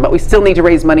production, but we still need to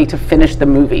raise money to finish the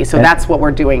movie. So that's what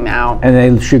we're doing now. And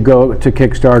they should go to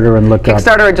Kickstarter and look up.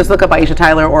 Kickstarter, and just look up Aisha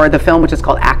Tyler, or the film, which is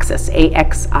called Axis,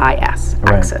 A-X-I-S,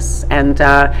 Right. Axis. And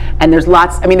there's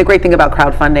lots. I mean, the great thing about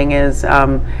crowdfunding is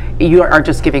you aren't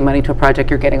just giving money to a project;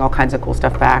 you're getting all kinds of cool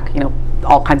stuff back. You know,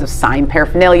 all kinds of sign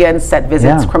paraphernalia and set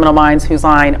visits, Yeah. Criminal Minds, Whose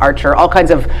Line, Archer, all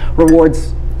kinds of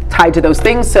rewards tied to those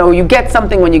things. So you get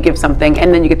something when you give something,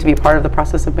 and then you get to be a part of the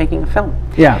process of making a film.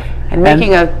 Yeah. And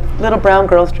making a little brown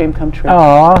girl's dream come true.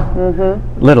 Aw.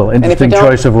 Little interesting don't-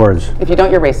 choice of words. If you don't,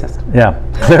 you're racist. Yeah,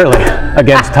 clearly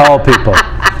against tall people.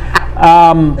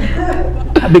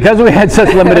 Because we had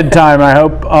such limited time, I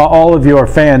hope all of your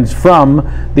fans from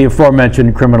the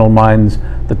aforementioned Criminal Minds,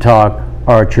 The Talk,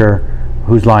 Archer,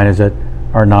 Whose Line Is It,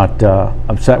 are not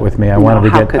upset with me. I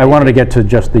wanted to get to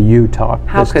just the you talk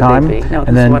How this could time. they be? No, this and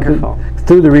is then wonderful.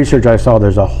 Through the research I saw,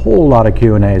 there's a whole lot of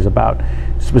Q&As about,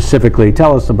 specifically,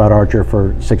 tell us about Archer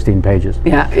for 16 pages.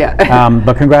 Yeah.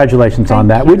 But congratulations on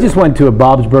that. We just went to a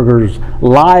Bob's Burgers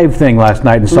live thing last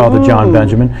night and saw the John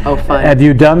Benjamin. Oh, fun. Have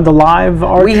you done the live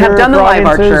Archer? We have done the for live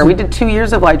audiences? Archer. We did 2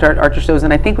 years of live Archer shows,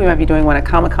 and I think we might be doing one at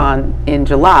Comic-Con in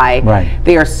July. Right.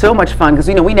 They are so much fun because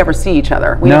we never see each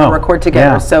other. We never record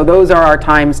together, Yeah. so those are our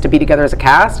times to be together as a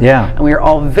cast. Yeah. And we are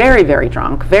all very, very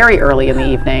drunk, very early in the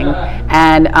evening,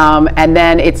 and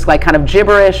then it's like kind of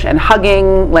gibberish and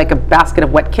hugging like a basket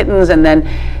of wet kittens, and then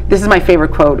this is my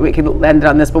favorite quote. We could end it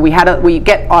on this, but we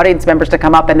get audience members to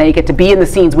come up, and they get to be in the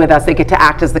scenes with us. They get to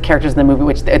act as the characters in the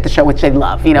movie, at the show, which they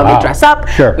love. You know, Wow. they dress up.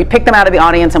 Sure. We pick them out of the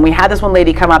audience, and we had this one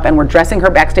lady come up, and we're dressing her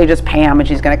backstage as Pam, and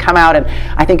she's going to come out, and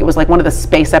I think it was like one of the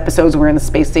space episodes. We're in the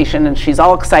space station, and she's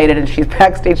all excited, and she's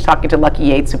backstage talking to Lucky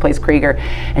Yates, who plays Krieger,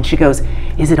 and she goes,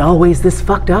 "Is it always this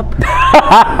fucked up?"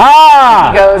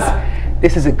 He goes,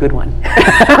 "This is a good one."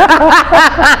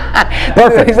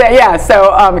 Perfect. He's like, yeah.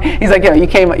 So he's like, you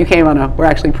came on a. We're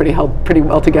actually pretty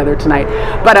well together tonight,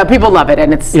 but people love it,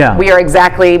 and it's. Yeah.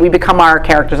 We become our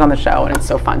characters on the show, and it's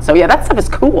so fun. So yeah, that stuff is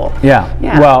cool. Yeah.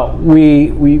 Yeah. Well,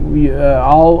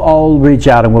 I'll reach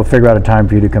out and we'll figure out a time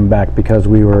for you to come back because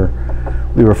we were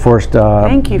forced.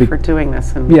 Thank you for doing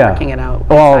this and working it out.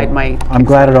 Well, beside my I'm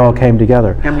glad it all came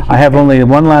together. I have only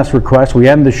one last request. We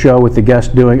end the show with the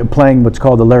guest playing what's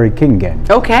called the Larry King game.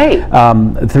 Okay.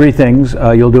 3 things.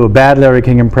 You'll do a bad Larry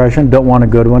King impression. Don't want a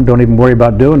good one. Don't even worry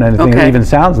about doing anything that even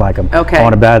sounds like him. Okay. I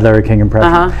want a bad Larry King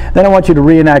impression. Then I want you to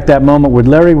reenact that moment where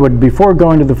Larry would, before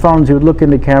going to the phones, he would look in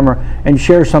the camera and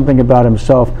share something about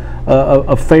himself,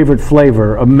 a favorite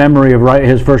flavor, a memory of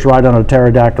his first ride on a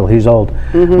pterodactyl. He's old.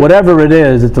 Whatever it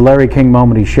is, it's the Larry King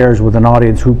moment he shares with an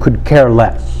audience who could care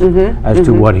less as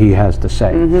to what he has to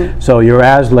say. So you're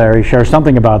as Larry, share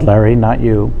something about Larry, not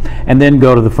you, and then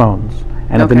go to the phones.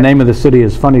 And if the Okay. name of the city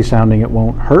is funny sounding, it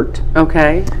won't hurt.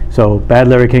 Okay. So, bad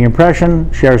Larry King impression,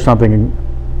 share something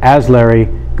as Larry,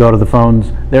 go to the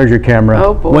phones, there's your camera.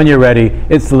 Oh, boy. When you're ready,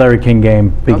 it's the Larry King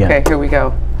game, begin. Okay, here we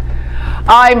go.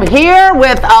 I'm here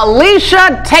with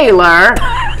Aisha Tyler,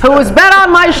 who has been on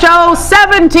my show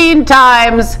 17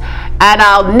 times, and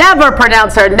I'll never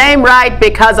pronounce her name right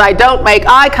because I don't make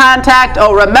eye contact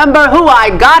or remember who I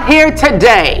got here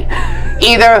today.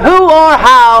 Either who or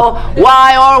how,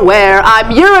 why or where.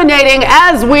 I'm urinating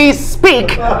as we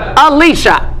speak.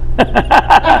 Aisha.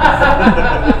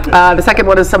 The second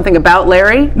one is something about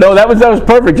Larry. No, that was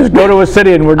perfect. Just go to a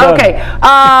city and we're done. Okay.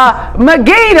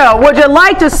 Magida, would you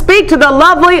like to speak to the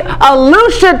lovely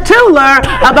Aisha Tyler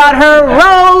about her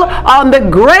role on the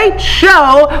great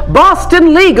show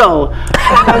Boston Legal?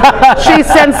 She's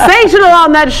sensational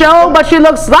on that show, but she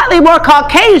looks slightly more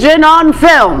Caucasian on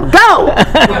film. Go!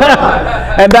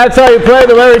 And that's how you play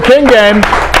the Larry King game.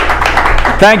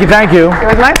 Thank you, thank you. It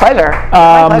was my pleasure.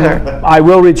 My pleasure. I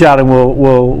will reach out and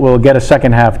we'll get a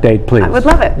second half date, please. I would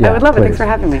love it. Yeah, I would love it. Thanks please. for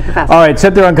having me. The best. All right,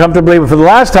 sit there uncomfortably for the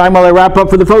last time while I wrap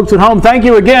up for the folks at home. Thank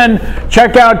you again.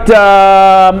 Check out,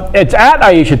 it's at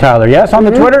Aisha Tyler, yes, on the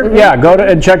Twitter? Yeah, go to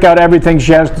and check out everything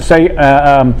she has to say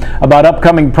about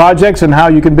upcoming projects and how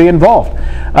you can be involved.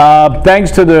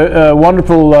 Thanks to the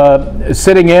wonderful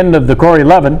sitting in of the Corey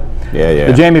Levin,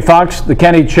 the Jamie Foxx, the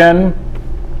Kenny Chen,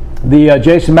 the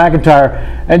Jason McIntyre.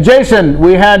 And Jason,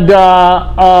 we had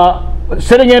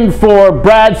sitting in for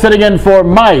Brad, sitting in for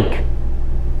Mike.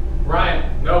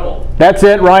 Ryan Noble. That's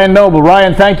it, Ryan Noble.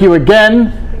 Ryan, thank you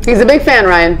again. He's a big fan,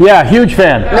 Ryan. Yeah, huge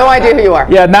fan. No idea who you are.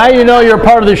 Yeah, now you know you're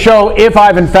part of the show if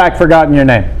I've in fact forgotten your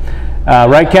name.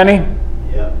 Right, Kenny?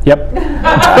 Yep.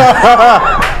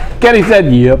 Kenny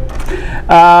said yep.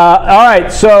 All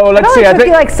right, so let's see. It took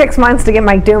you like 6 months to get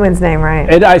Mike Duman's name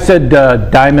right. I said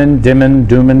Diamond, Dimon,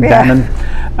 Duman, Yeah. Damon.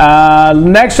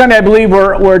 Next Sunday, I believe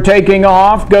we're taking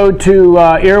off. Go to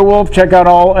Earwolf, check out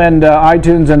all, and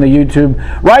iTunes and the YouTube.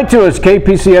 Write to us,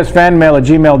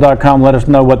 kpcsfanmail@gmail.com. Let us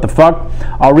know what the fuck.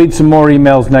 I'll read some more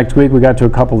emails next week. We got to a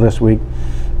couple this week.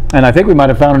 And I think we might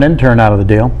have found an intern out of the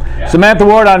deal. Yeah. Samantha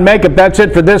Ward on makeup. That's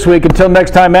it for this week. Until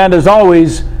next time, and as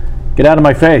always, get out of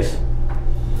my face.